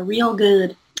they're real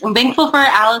good. I'm thankful for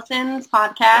Allison's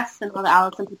podcast and all the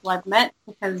Allison people I've met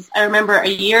because I remember a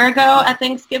year ago at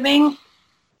Thanksgiving,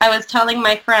 I was telling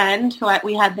my friend who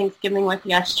we had Thanksgiving with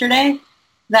yesterday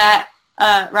that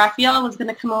Raphael was going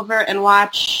to come over and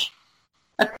watch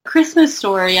A Christmas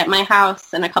Story at my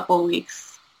house in a couple of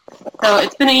weeks. So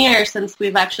it's been a year since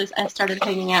I started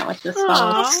hanging out with this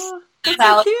fellow. That's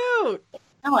so cute.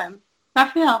 Know him.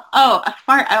 Raphael. Oh, a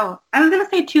fart. Oh, I was going to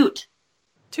say toot.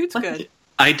 Toot's good.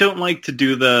 I don't like to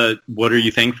do the what are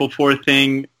you thankful for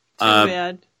thing. Too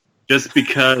bad. Just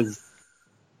because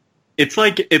it's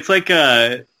like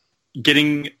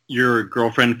getting your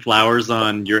girlfriend flowers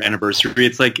on your anniversary.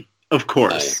 It's like, of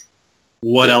course.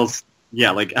 What else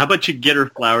Yeah, like, how about you get her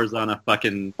flowers on a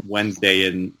fucking Wednesday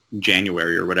in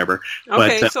January or whatever?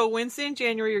 Okay, so Wednesday in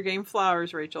January, you're getting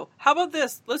flowers, Rachel. How about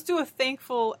this? Let's do a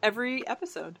thankful every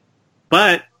episode.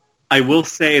 But I will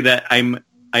say that I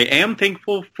am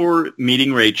thankful for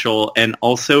meeting Rachel and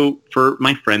also for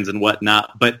my friends and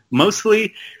whatnot. But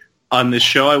mostly on this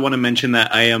show, I want to mention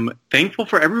that I am thankful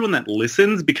for everyone that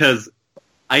listens, because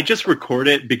I just record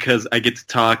it because I get to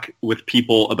talk with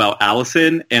people about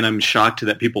Allison, and I'm shocked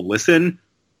that people listen.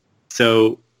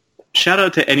 So shout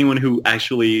out to anyone who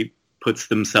actually puts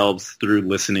themselves through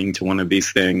listening to one of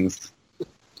these things.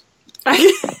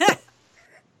 I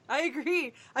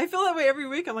agree. I feel that way every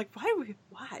week. I'm like,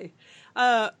 why?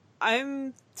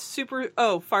 I'm super...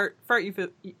 Oh, fart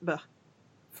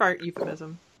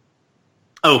euphemism.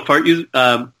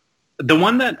 Oh, the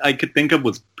one that I could think of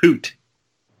was Prout.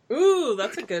 Ooh,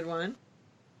 that's a good one.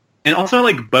 And also,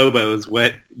 like, Bobo is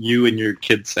what you and your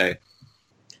kids say.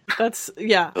 I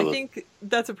think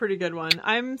that's a pretty good one.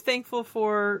 I'm thankful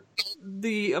for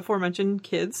the aforementioned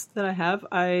kids that I have.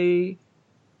 I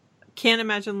can't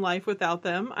imagine life without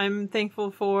them. I'm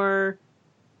thankful for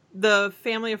the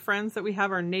family of friends that we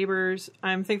have, our neighbors.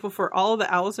 I'm thankful for all of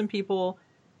the Allison people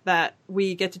that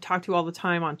we get to talk to all the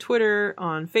time on Twitter,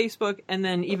 on Facebook, and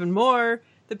then even more,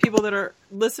 the people that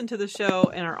listen to the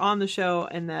show and are on the show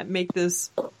and that make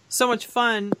this so much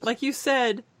fun. Like you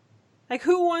said, like,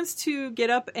 who wants to get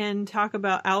up and talk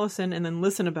about Allison and then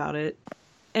listen about it?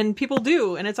 And people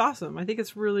do, and it's awesome. I think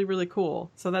it's really, really cool.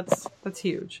 So that's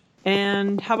huge.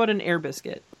 And how about an air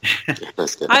biscuit?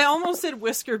 I almost said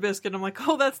whisker biscuit. I'm like,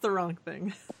 oh, that's the wrong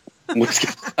thing.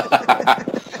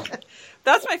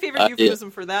 That's my favorite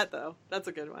euphemism for that, though. That's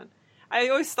a good one. I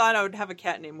always thought I would have a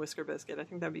cat named Whisker Biscuit. I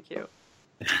think that'd be cute.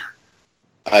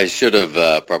 I should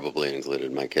have probably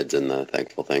included my kids in the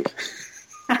thankful thing.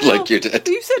 Like you did.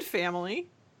 You said family.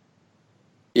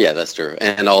 Yeah, that's true.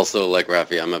 And also, like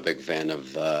Rafi, I'm a big fan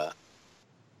of the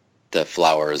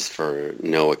flowers for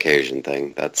no occasion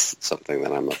thing. That's something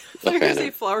that I'm a fan of.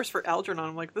 Say flowers for Algernon.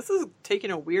 I'm like, this is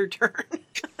taking a weird turn.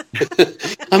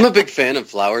 I'm a big fan of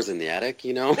flowers in the attic,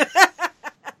 you know?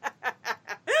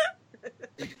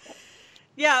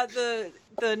 Yeah,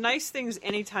 the nice things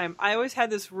anytime. I always had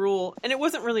this rule, and it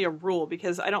wasn't really a rule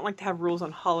because I don't like to have rules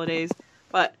on holidays,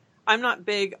 but I'm not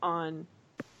big on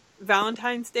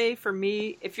Valentine's Day. For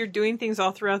me, if you're doing things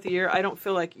all throughout the year, I don't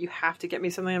feel like you have to get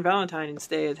me something on Valentine's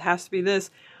Day. It has to be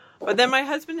this. But then my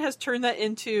husband has turned that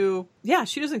into, yeah,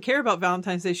 she doesn't care about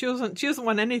Valentine's Day. She doesn't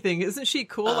want anything. Isn't she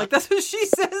cool? Like, that's what she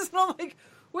says. And I'm like,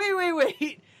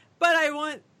 wait. But I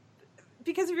want,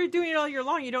 because if you're doing it all year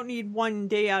long, you don't need one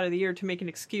day out of the year to make an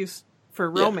excuse for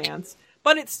romance. Yeah.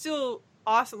 But it's still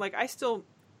awesome. Like, I still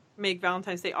make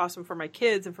Valentine's Day awesome for my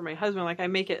kids and for my husband. Like, I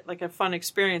make it like a fun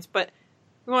experience. But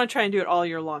we want to try and do it all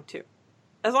year long, too.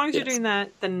 As long as you're doing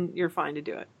that, then you're fine to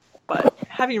do it. But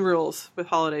having rules with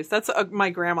holidays, that's my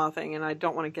grandma thing, and I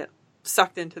don't want to get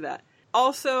sucked into that.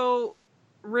 Also,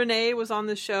 Renee was on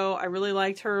the show. I really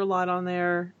liked her a lot on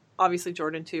there. Obviously,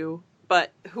 Jordan, too.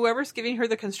 But whoever's giving her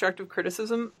the constructive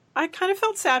criticism, I kind of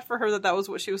felt sad for her that was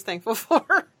what she was thankful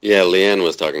for. Yeah, Leanne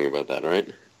was talking about that,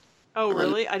 right? Oh,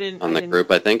 really? I didn't. On the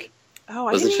group, I think. Oh,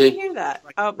 I didn't even hear that.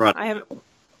 Right.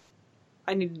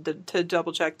 I needed to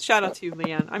double check. Shout out to you,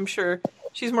 Leanne. I'm sure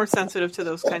she's more sensitive to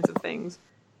those kinds of things.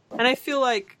 And I feel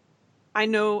like I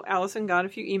know Allison got a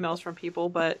few emails from people,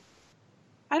 but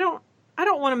I don't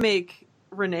want to make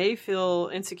Renee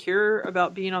feel insecure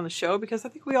about being on the show because I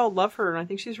think we all love her and I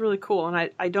think she's really cool.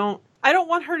 And I don't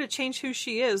want her to change who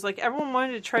she is. Like, everyone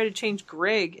wanted to try to change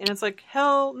Greg, and it's like,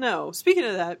 hell no. Speaking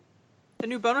of that, the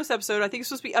new bonus episode, I think it's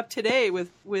supposed to be up today with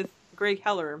Greg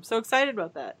Heller. I'm so excited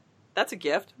about that. That's a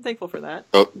gift. I'm thankful for that.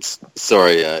 Oh,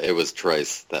 sorry. It was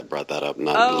Trice that brought that up,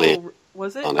 not Lee. Oh,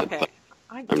 was it? Okay.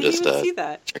 I didn't just even see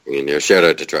that. Checking in here. Shout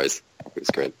out to Trice. It was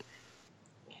great.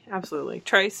 Absolutely.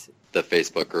 Trice. The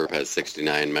Facebook group has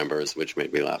 69 members, which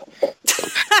made me laugh. So.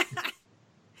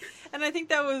 And I think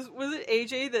that was it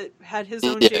AJ that had his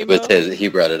own JMO? Yeah, it was he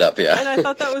brought it up, yeah. And I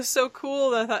thought that was so cool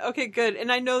that I thought, okay, good. And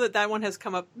I know that one has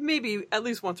come up maybe at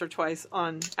least once or twice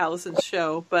on Allison's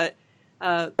show, but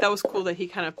that was cool that he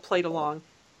kind of played along.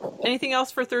 Anything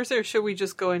else for Thursday, or should we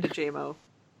just go into JMO?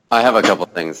 I have a couple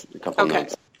things,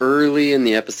 notes. Early in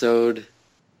the episode,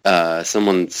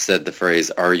 someone said the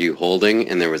phrase, "Are you holding?"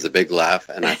 And there was a big laugh,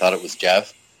 and I thought it was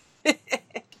Jeff.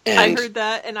 I heard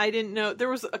that, and I didn't know. There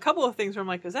was a couple of things where I'm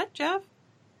like, is that Jeff?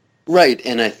 Right,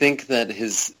 and I think that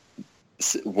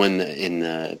in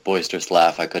the boisterous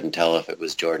laugh, I couldn't tell if it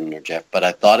was Jordan or Jeff, but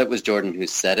I thought it was Jordan who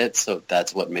said it, so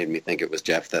that's what made me think it was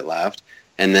Jeff that laughed.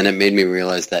 And then it made me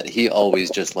realize that he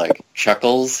always just, like,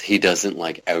 chuckles. He doesn't,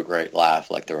 like, outright laugh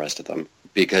like the rest of them.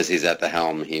 because he's at the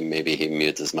helm, he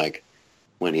mutes his mic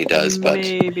when he does. But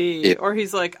maybe, or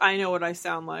he's like, I know what I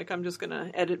sound like. I'm just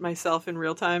gonna edit myself in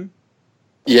real time.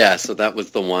 Yeah, so that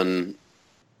was the one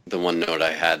note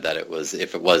I had, that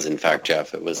if it was in fact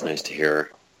Jeff, it was nice to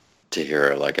hear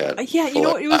like a yeah, you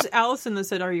know, it was Allison that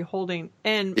said, "Are you holding?"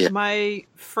 And my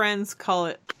friends call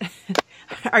it,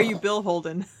 "Are you Bill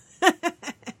Holden?"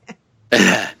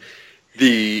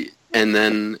 And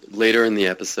then later in the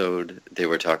episode, they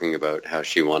were talking about how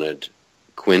she wanted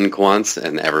Quinn Quants,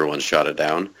 and everyone shot it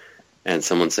down. And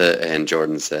someone said, and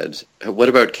Jordan said, "What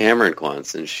about Cameron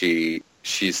Quants?" And she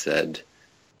said,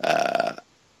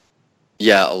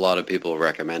 "Yeah, a lot of people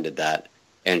recommended that."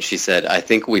 And she said, "I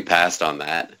think we passed on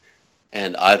that."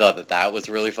 And I thought that was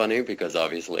really funny, because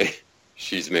obviously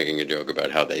she's making a joke about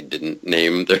how they didn't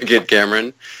name their kid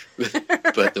Cameron.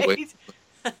 But the way,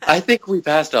 I think we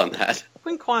passed on that.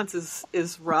 Quinn Quants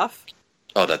is rough.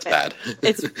 Oh, that's bad.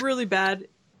 It's really bad.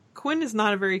 Quinn is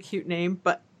not a very cute name,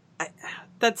 but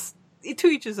that's to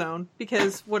each his own,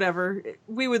 because whatever,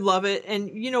 we would love it. And,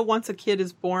 you know, once a kid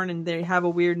is born and they have a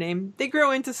weird name, they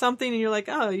grow into something and you're like,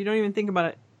 oh, you don't even think about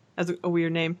it as a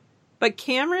weird name. But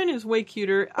Cameron is way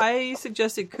cuter. I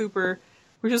suggested Cooper,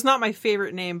 which is not my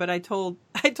favorite name, but I told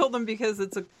them because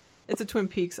it's a Twin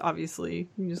Peaks, obviously.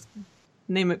 You just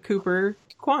name it Cooper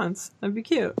Quants. That'd be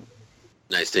cute.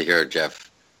 Nice to hear, Jeff.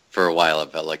 For a while,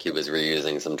 it felt like he was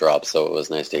reusing some drops, so it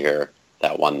was nice to hear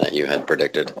that one that you had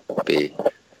predicted be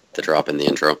the drop in the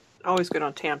intro. Always good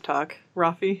on Tam Talk.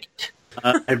 Rafi?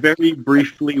 I very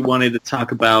briefly wanted to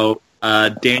talk about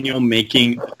Daniel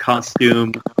making a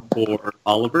costume for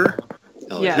Oliver.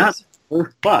 Oh, yes. Not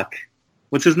for Buck.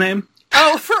 What's his name?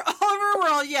 Oh, for Oliver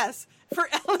World, yes. For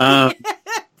Elliot.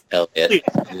 Elliot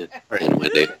and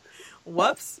Wendy.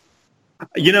 Whoops.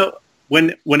 You know,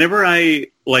 whenever I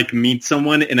meet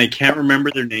someone and I can't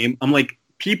remember their name, I'm like,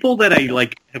 people that I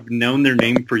have known their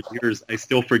name for years, I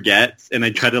still forget, and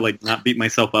I try to not beat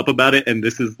myself up about it. And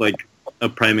this is a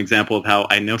prime example of how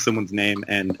I know someone's name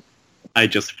and I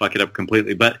just fuck it up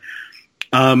completely. But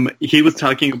he was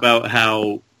talking about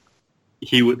how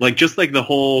he would just the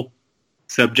whole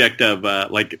subject of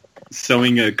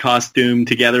sewing a costume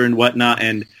together and whatnot.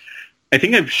 And I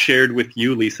think I've shared with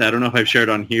you, Lisa, I don't know if I've shared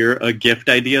on here, a gift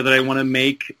idea that I want to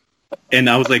make. And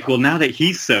I was like, well, now that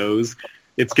he sews,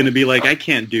 it's going to be I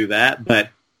can't do that. But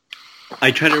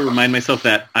I try to remind myself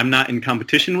that I'm not in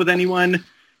competition with anyone.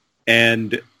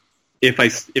 And if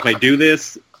I do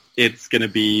this, it's going to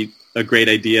be a great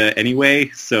idea anyway.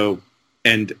 So,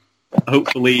 and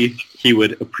hopefully he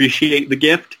would appreciate the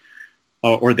gift,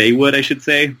 or they would, I should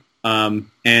say.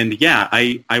 And yeah,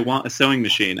 I want a sewing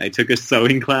machine. I took a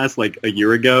sewing class a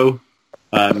year ago,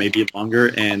 maybe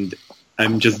longer, and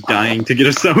I'm just dying to get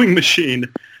a sewing machine,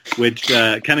 which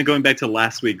kind of going back to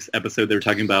last week's episode, they were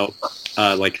talking about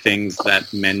things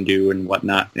that men do and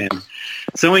whatnot. And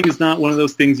sewing is not one of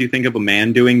those things you think of a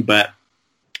man doing, but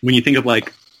when you think of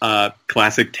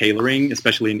classic tailoring,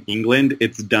 especially in England,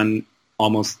 it's done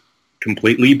almost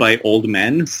completely by old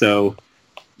men. So,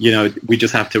 you know, we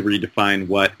just have to redefine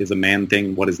what is a man thing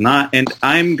and what is not. And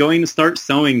I'm going to start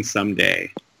sewing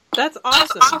someday. That's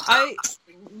awesome.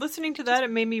 Listening to that, it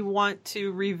made me want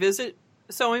to revisit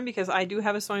sewing, because I do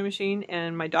have a sewing machine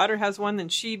and my daughter has one,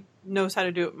 and she knows how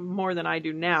to do it more than I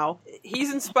do now.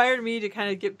 He's inspired me to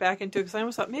kind of get back into it, because I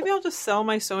almost thought maybe I'll just sell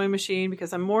my sewing machine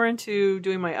because I'm more into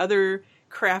doing my other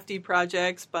crafty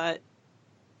projects. But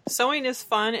sewing is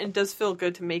fun and does feel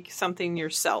good to make something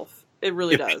yourself. It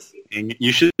really does.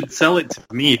 You should sell it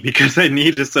to me, because I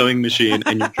need a sewing machine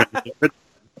and you're trying to get rid of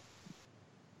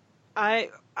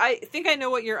it. I think I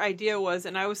know what your idea was,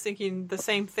 and I was thinking the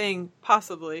same thing,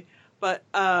 possibly. But,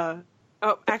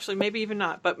 actually, maybe even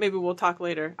not, but maybe we'll talk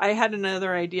later. I had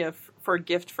another idea for a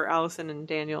gift for Allison and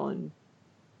Daniel and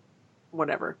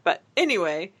whatever. But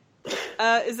anyway,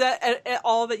 is that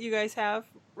all that you guys have,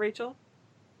 Rachel?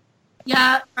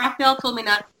 Yeah, Raphael told me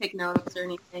not to take notes or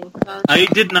anything. So I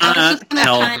did not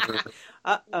tell her.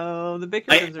 Uh-oh, the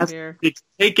Bickersons are here. Did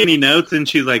you take any notes? And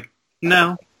she's like,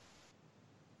 no.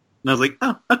 And I was like,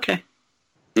 oh, okay.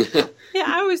 Yeah,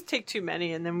 I always take too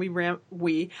many, and then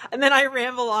and then I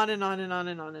ramble on and on and on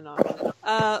and on and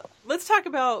on. Let's talk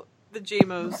about the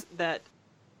JMOs that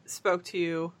spoke to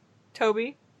you.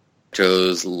 Toby?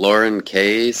 Joe's Lauren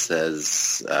K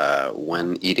says,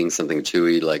 when eating something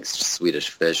chewy like Swedish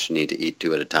fish, need to eat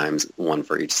 2 at a time, 1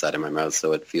 for each side of my mouth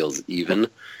so it feels even,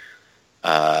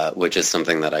 which is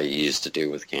something that I used to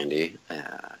do with candy.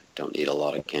 Don't eat a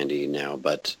lot of candy now,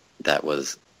 but that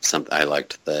was something I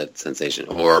liked, that sensation,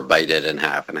 or bite it in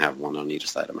half and have 1 on each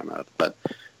side of my mouth. But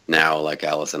now, like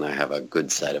Allison, I have a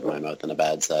good side of my mouth and a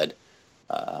bad side.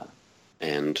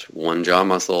 and one jaw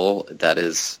muscle that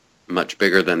is much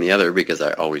bigger than the other because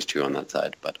I always chew on that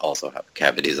side, but also have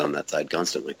cavities on that side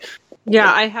constantly.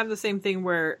 Yeah, I have the same thing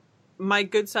where my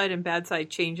good side and bad side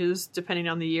changes depending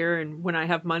on the year and when I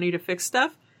have money to fix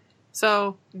stuff.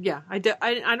 So, yeah, I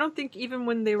don't think even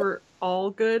when they were all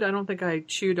good, I don't think I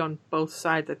chewed on both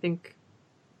sides. I think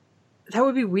that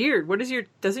would be weird.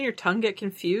 Doesn't your tongue get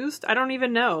confused? I don't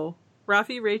even know.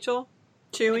 Rafi, Rachel,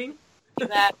 chewing?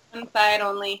 That one side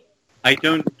only. I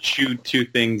don't chew two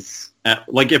things.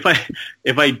 Like if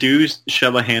I do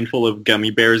shove a handful of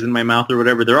gummy bears in my mouth or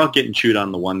whatever, they're all getting chewed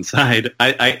on the one side.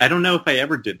 I don't know if I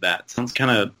ever did that. Sounds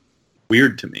kind of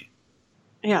weird to me.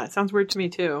 Yeah, it sounds weird to me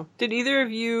too. Did either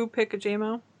of you pick a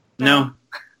JMO? No.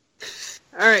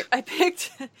 All right, I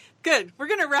picked... Good, we're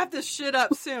going to wrap this shit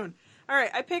up soon. All right,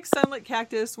 I picked Sunlit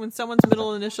Cactus. When someone's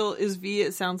middle initial is V,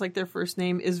 it sounds like their first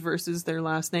name is versus their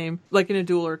last name, like in a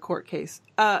duel or court case.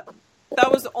 That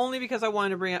was only because I wanted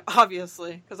to bring up,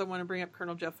 obviously, because I want to bring up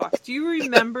Colonel Jeff Fox. Do you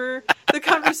remember the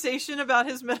conversation about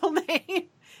his middle name?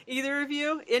 Either of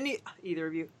you?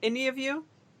 Any of you?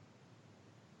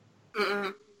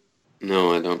 Mm-mm.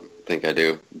 No, I don't think I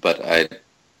do. But I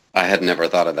had never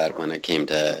thought of that when it came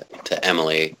to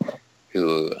Emily,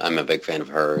 who I'm a big fan of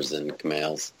hers and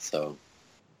Kamal's. So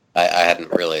I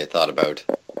hadn't really thought about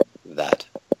that.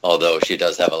 Although she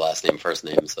does have a last name, first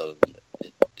name, so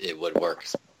it would work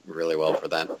really well for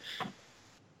that.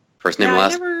 First name,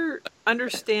 last. I never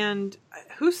understand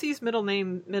who sees middle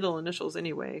initials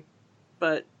anyway.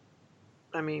 But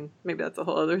I mean, maybe that's a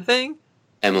whole other thing.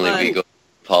 Emily Vigo,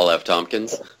 Paul F.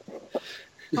 Tompkins.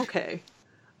 Okay.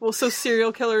 Well, so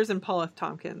serial killers and Paul F.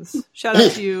 Tompkins. Shout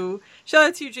out to you,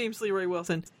 James Leroy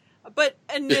Wilson. But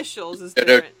initials is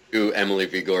different. Shout out to Emily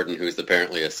V. Gordon, who's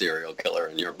apparently a serial killer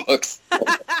in your books.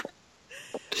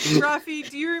 Rafi,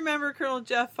 do you remember Colonel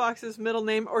Jeff Fox's middle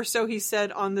name, or so he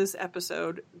said on this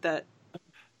episode? That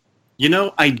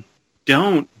I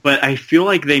don't, but I feel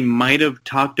like they might have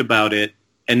talked about it,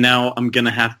 and now I'm going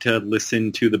to have to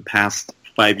listen to the past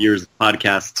 5 years of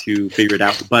podcasts to figure it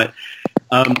out. But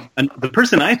the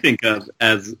person I think of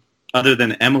as other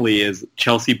than Emily is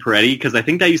Chelsea Peretti, because I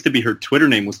think that used to be her Twitter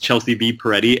name was Chelsea V.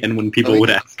 Peretti, and when people would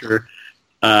ask her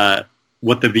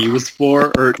what the V was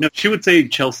for, or no, she would say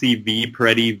Chelsea V.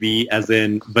 Peretti V as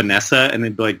in Vanessa, and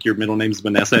they'd be like, your middle name's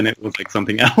Vanessa, and it was like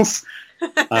something else.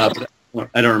 But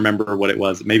I don't remember what it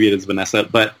was. Maybe it is Vanessa,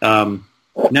 but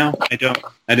no, I don't.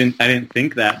 I didn't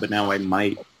think that, but now I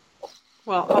might.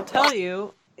 Well, I'll tell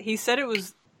you, he said it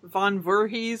was Von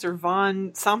Voorhees or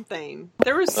Von something.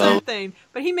 There was something,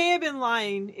 but he may have been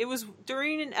lying. It was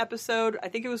during an episode, I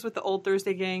think it was with the Old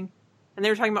Thursday Gang, and they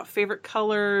were talking about favorite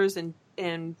colors and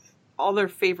all their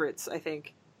favorites, I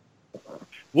think.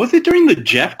 Was it during the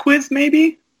Jeff quiz,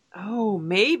 maybe? Oh,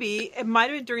 maybe. It might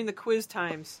have been during the quiz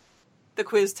times.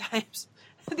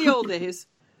 The old days.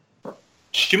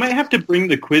 She might have to bring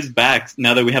the quiz back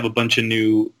now that we have a bunch of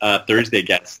new Thursday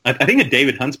guests. I think a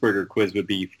David Huntsberger quiz would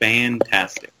be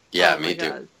fantastic. Yeah, oh me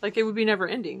too. Like, it would be never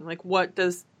ending. Like, what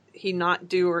does he not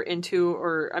do or into,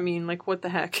 or, I mean, like, what the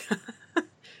heck?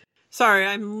 Sorry,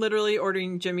 I'm literally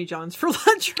ordering Jimmy John's for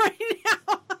lunch right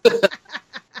now.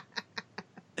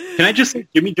 Can I just say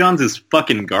Jimmy John's is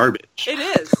fucking garbage? It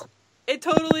is. It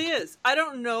totally is. I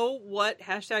don't know what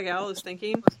 #Al is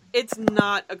thinking. It's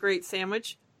not a great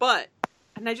sandwich, but,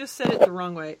 and I just said it the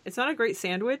wrong way. It's not a great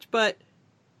sandwich, but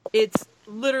it's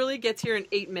literally gets here in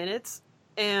 8 minutes,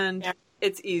 and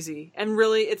it's easy. And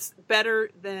really, it's better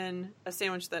than a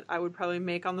sandwich that I would probably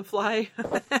make on the fly.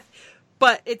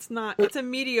 But it's not. It's a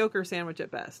mediocre sandwich at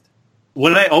best.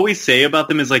 What I always say about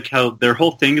them is like how their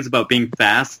whole thing is about being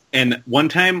fast. And one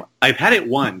time, I've had it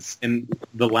once, and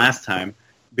the last time,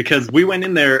 because we went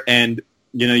in there and,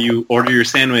 you order your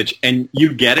sandwich and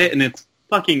you get it and it's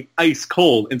fucking ice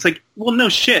cold. And it's like, well, no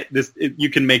shit. You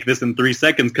can make this in 3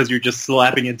 seconds because you're just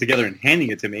slapping it together and handing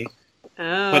it to me.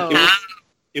 Oh. But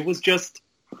it was just...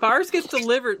 Ours gets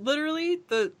delivered. Literally,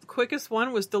 the quickest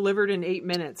one was delivered in 8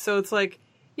 minutes. So it's like,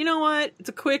 you know what? It's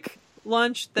a quick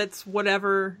lunch that's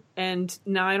whatever, and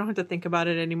now I don't have to think about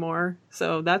it anymore.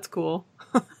 So that's cool.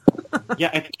 Yeah,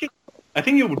 I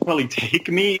think it would probably take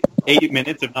me 8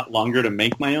 minutes, if not longer, to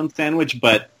make my own sandwich,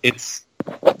 but it's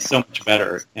so much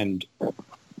better. And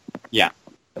yeah,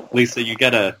 Lisa, you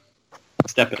gotta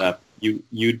step it up.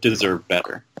 You deserve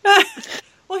better.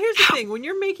 Well, here's the thing: when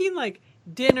you're making like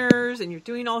dinners and you're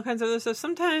doing all kinds of other stuff,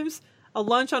 sometimes a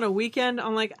lunch on a weekend,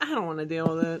 I'm like, I don't want to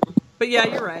deal with it. But yeah,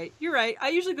 you're right. You're right. I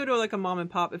usually go to like a mom and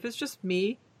pop if it's just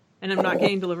me and I'm not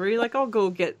getting delivery. Like I'll go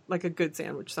get like a good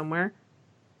sandwich somewhere.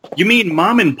 You mean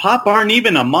mom and pop aren't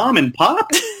even a mom and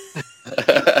pop?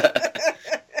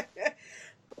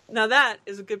 Now that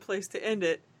is a good place to end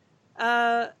it.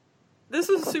 This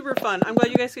was super fun. I'm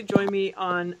glad you guys could join me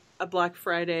on a Black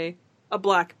Friday, a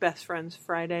Black Best Friends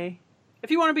Friday.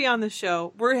 If you want to be on the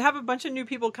show, we have a bunch of new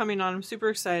people coming on. I'm super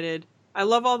excited. I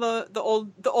love all the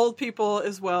old people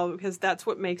as well, because that's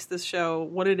what makes this show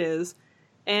what it is.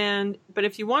 But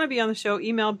if you want to be on the show,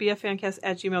 email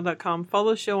bffancast@gmail.com.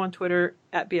 Follow the show on Twitter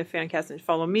 @bffancast, and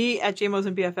follow me @JMOs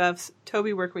and BFFs.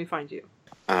 Toby, where can we find you?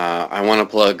 I want to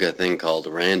plug a thing called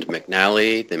Rand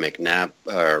McNally. They make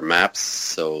maps.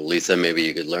 So, Lisa, maybe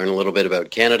you could learn a little bit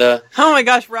about Canada. Oh my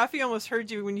gosh, Rafi almost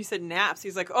heard you when you said naps.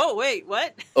 He's like, oh, wait,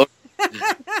 what? Oh.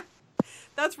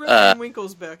 That's Rip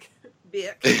Winkle's book.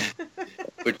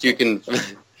 But you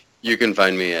can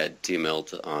find me at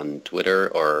tmilt on Twitter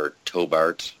or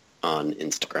Tobart on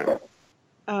Instagram.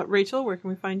 Rachel, where can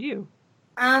we find you?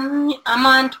 I'm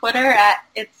on Twitter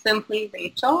It's Simply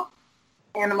Rachel.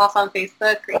 And I'm also on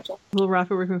Facebook, Rachel. Little Rafi,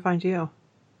 where can we find you?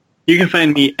 You can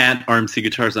find me at RMC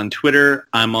Guitars on Twitter.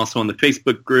 I'm also on the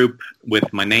Facebook group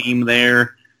with my name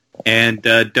there. And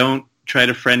don't try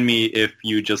to friend me if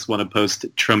you just want to post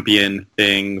Trumpian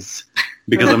things,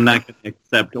 because I'm not going to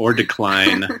accept or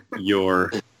decline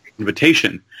your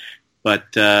invitation. But,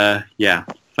 yeah,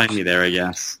 find me there, I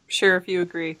guess. Sure, if you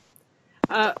agree.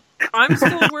 I'm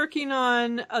still working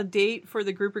on a date for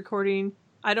the group recording.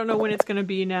 I don't know when it's going to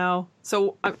be now.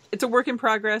 So it's a work in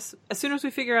progress. As soon as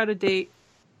we figure out a date,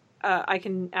 I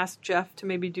can ask Jeff to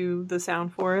maybe do the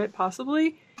sound for it,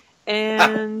 possibly.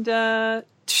 And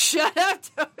shut up,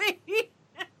 Toby!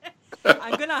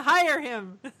 I'm going to hire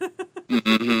him.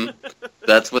 Mm-hmm.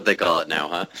 That's what they call it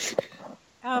now,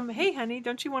 huh? Hey, honey,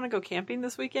 don't you want to go camping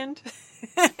this weekend?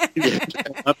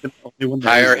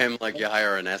 Hire him like you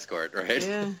hire an escort, right?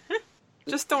 Yeah.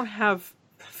 Just don't have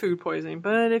food poisoning,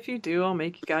 but if you do, I'll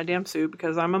make you goddamn soup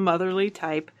because I'm a motherly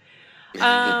type.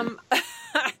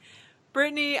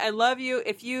 Brittany, I love you.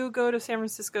 If you go to San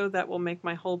Francisco, that will make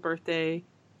my whole birthday.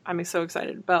 I'm so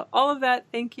excited about all of that.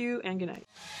 Thank you and good night.